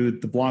to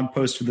the blog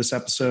post for this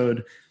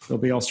episode.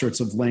 There'll be all sorts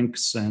of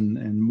links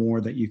and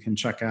more that you can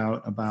check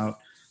out about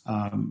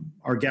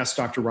our guest,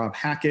 Dr. Rob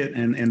Hackett,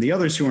 and the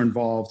others who are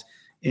involved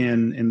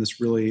in this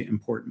really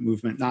important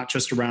movement, not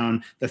just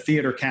around the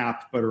theater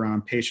cap, but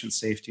around patient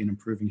safety and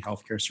improving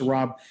healthcare. So,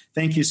 Rob,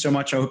 thank you so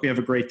much. I hope you have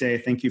a great day.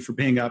 Thank you for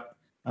being up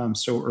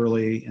so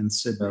early in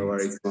Sydney. No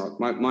worries, Mark.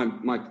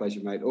 My pleasure,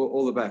 mate.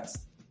 All the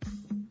best.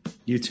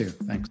 You too.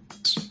 Thanks.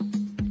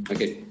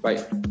 Okay, bye.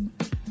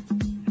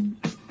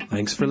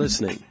 Thanks for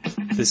listening.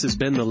 This has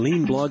been the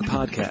Lean Blog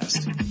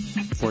Podcast.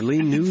 For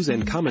lean news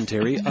and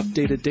commentary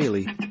updated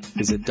daily,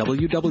 visit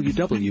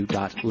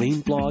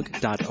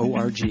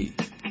www.leanblog.org.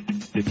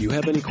 If you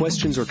have any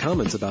questions or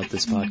comments about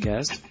this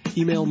podcast,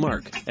 email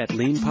Mark at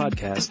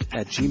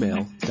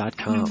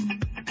leanpodcast@gmail.com.